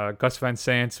mentioned. Gus Van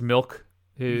Sant's Milk,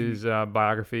 his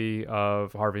biography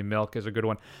of Harvey Milk, is a good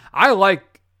one. I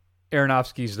like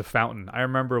Aronofsky's The Fountain. I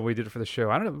remember we did it for the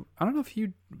show. I don't know if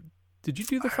you did. You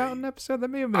do the Fountain episode? That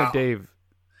may have been a Dave.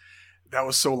 That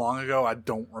was so long ago. I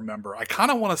don't remember. I kind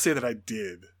of want to say that I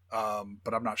did.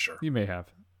 But I'm not sure. You may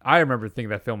have. I remember thinking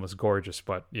that film was gorgeous,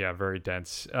 but yeah, very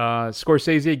dense.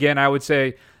 Scorsese, again, I would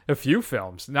say a few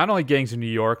films. Not only Gangs of New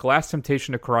York, Last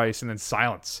Temptation of Christ, and then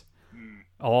Silence.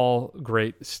 All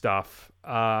great stuff.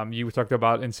 You talked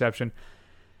about Inception.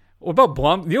 What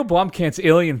about Neil Blomkamp's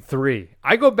Alien 3?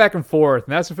 I go back and forth,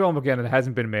 and that's a film, again, that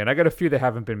hasn't been made. I got a few that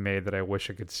haven't been made that I wish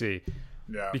I could see.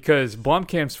 Yeah. Because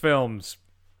Blomkamp's films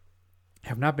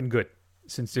have not been good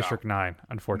since District 9,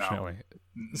 unfortunately. No.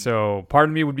 So part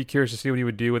of me would be curious to see what he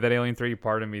would do with that Alien 3.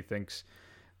 Part of me thinks,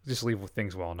 just leave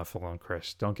things well enough alone,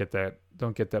 Chris. Don't get that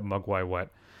mugwai wet.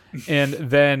 And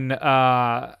then,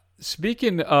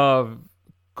 speaking of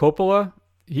Coppola,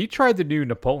 he tried to do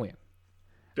Napoleon.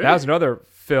 That was another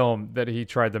film that he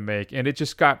tried to make, and it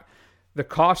just got, the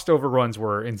cost overruns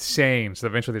were insane, so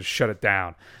eventually they just shut it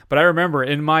down. But I remember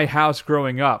in my house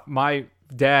growing up, my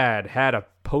dad had a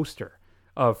poster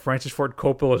of Francis Ford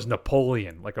Coppola's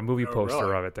Napoleon, like a movie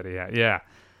poster of it that he had. Yeah.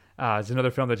 It's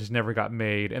another film that just never got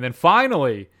made. And then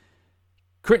finally,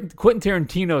 Quentin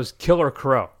Tarantino's Killer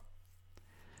Crow.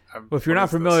 Well, if you're not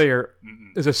familiar,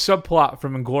 there's a subplot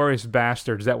from Inglourious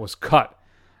Bastards that was cut,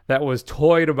 that was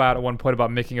toyed about at one point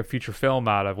about making a feature film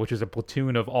out of, which is a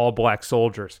platoon of all black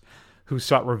soldiers who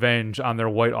sought revenge on their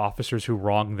white officers who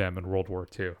wronged them in World War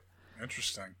II.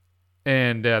 Interesting.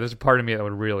 And there's a part of me that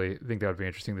would really think that would be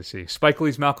interesting to see. Spike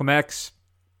Lee's Malcolm X.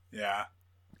 Yeah.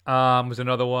 Was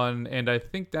another one, and I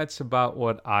think that's about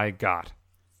what I got.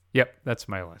 Yep, that's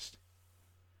my list.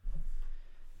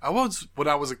 When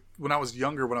I was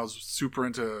younger, when I was super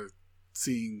into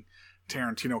seeing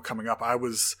Tarantino coming up, I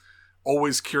was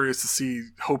always curious to see,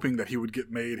 hoping that he would get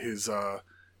made his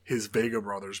Vega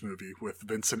Brothers movie with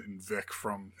Vincent and Vic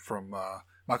from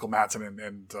Michael Madsen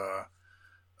and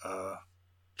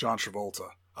John Travolta.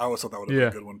 I always thought that would have been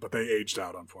a good one, but they aged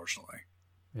out, unfortunately.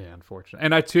 Yeah, unfortunately.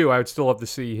 And I would still love to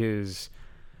see his,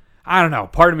 I don't know,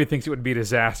 part of me thinks it would be a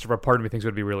disaster, but part of me thinks it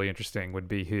would be really interesting, would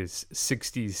be his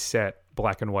 60s set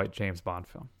black and white James Bond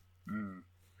film.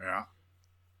 Yeah.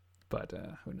 But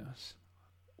who knows?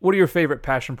 What are your favorite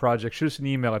passion projects? Shoot us an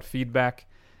email at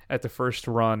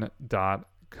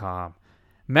feedback@thefirstrun.com.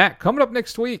 Matt, coming up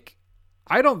next week,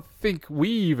 I don't think we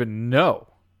even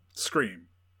know. Scream,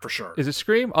 for sure. Is it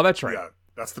Scream? Oh, that's right. Yeah,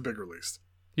 that's the big release.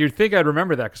 You'd think I'd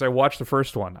remember that because I watched the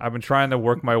first one. I've been trying to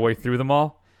work my way through them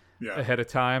all ahead of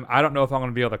time. I don't know if I'm going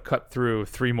to be able to cut through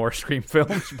 3 more Scream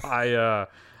films by, I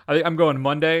think I'm going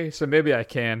Monday, so maybe I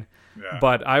can. Yeah.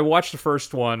 But I watched the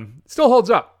first one. It still holds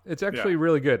up. It's actually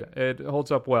really good. It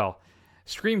holds up well.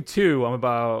 Scream 2, I'm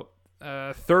about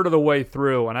a third of the way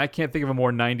through, and I can't think of a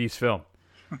more 90s film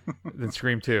than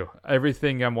Scream 2.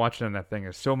 Everything I'm watching in that thing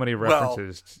is so many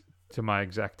references to my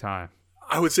exact time.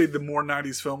 I would say the more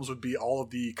 90s films would be all of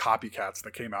the copycats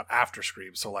that came out after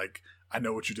Scream. So, like, I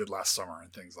Know What You Did Last Summer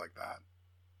and things like that.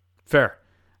 Fair.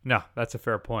 No, that's a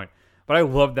fair point. But I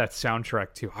love that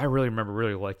soundtrack, too. I really remember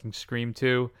really liking Scream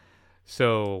 2.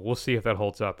 So we'll see if that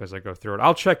holds up as I go through it.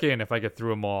 I'll check in if I get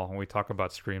through them all when we talk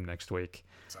about Scream next week.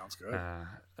 Sounds good.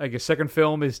 I guess second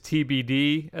film is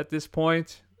TBD at this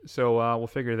point. So we'll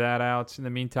figure that out. In the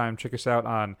meantime, check us out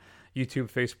on YouTube,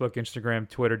 Facebook, Instagram,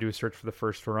 Twitter. Do a search for The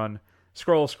First Run.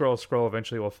 Scroll.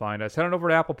 Eventually we'll find us. Head on over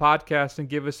to Apple Podcasts and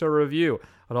give us a review.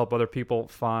 It'll help other people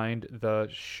find the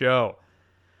show.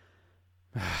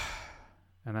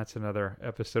 And that's another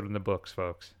episode in the books,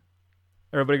 folks.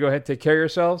 Everybody go ahead and take care of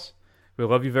yourselves. We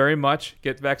love you very much.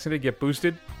 Get vaccinated, get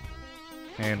boosted,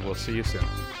 and we'll see you soon.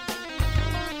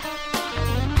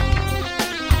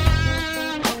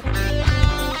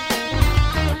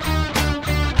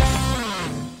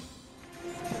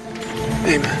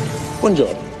 Hey, man.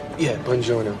 Buongiorno. Yeah,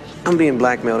 buongiorno. I'm being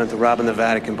blackmailed into robbing the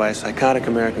Vatican by a psychotic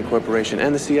American corporation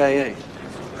and the CIA.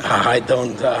 I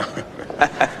don't...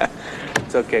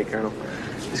 It's okay, Colonel.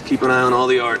 Just keep an eye on all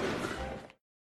the art.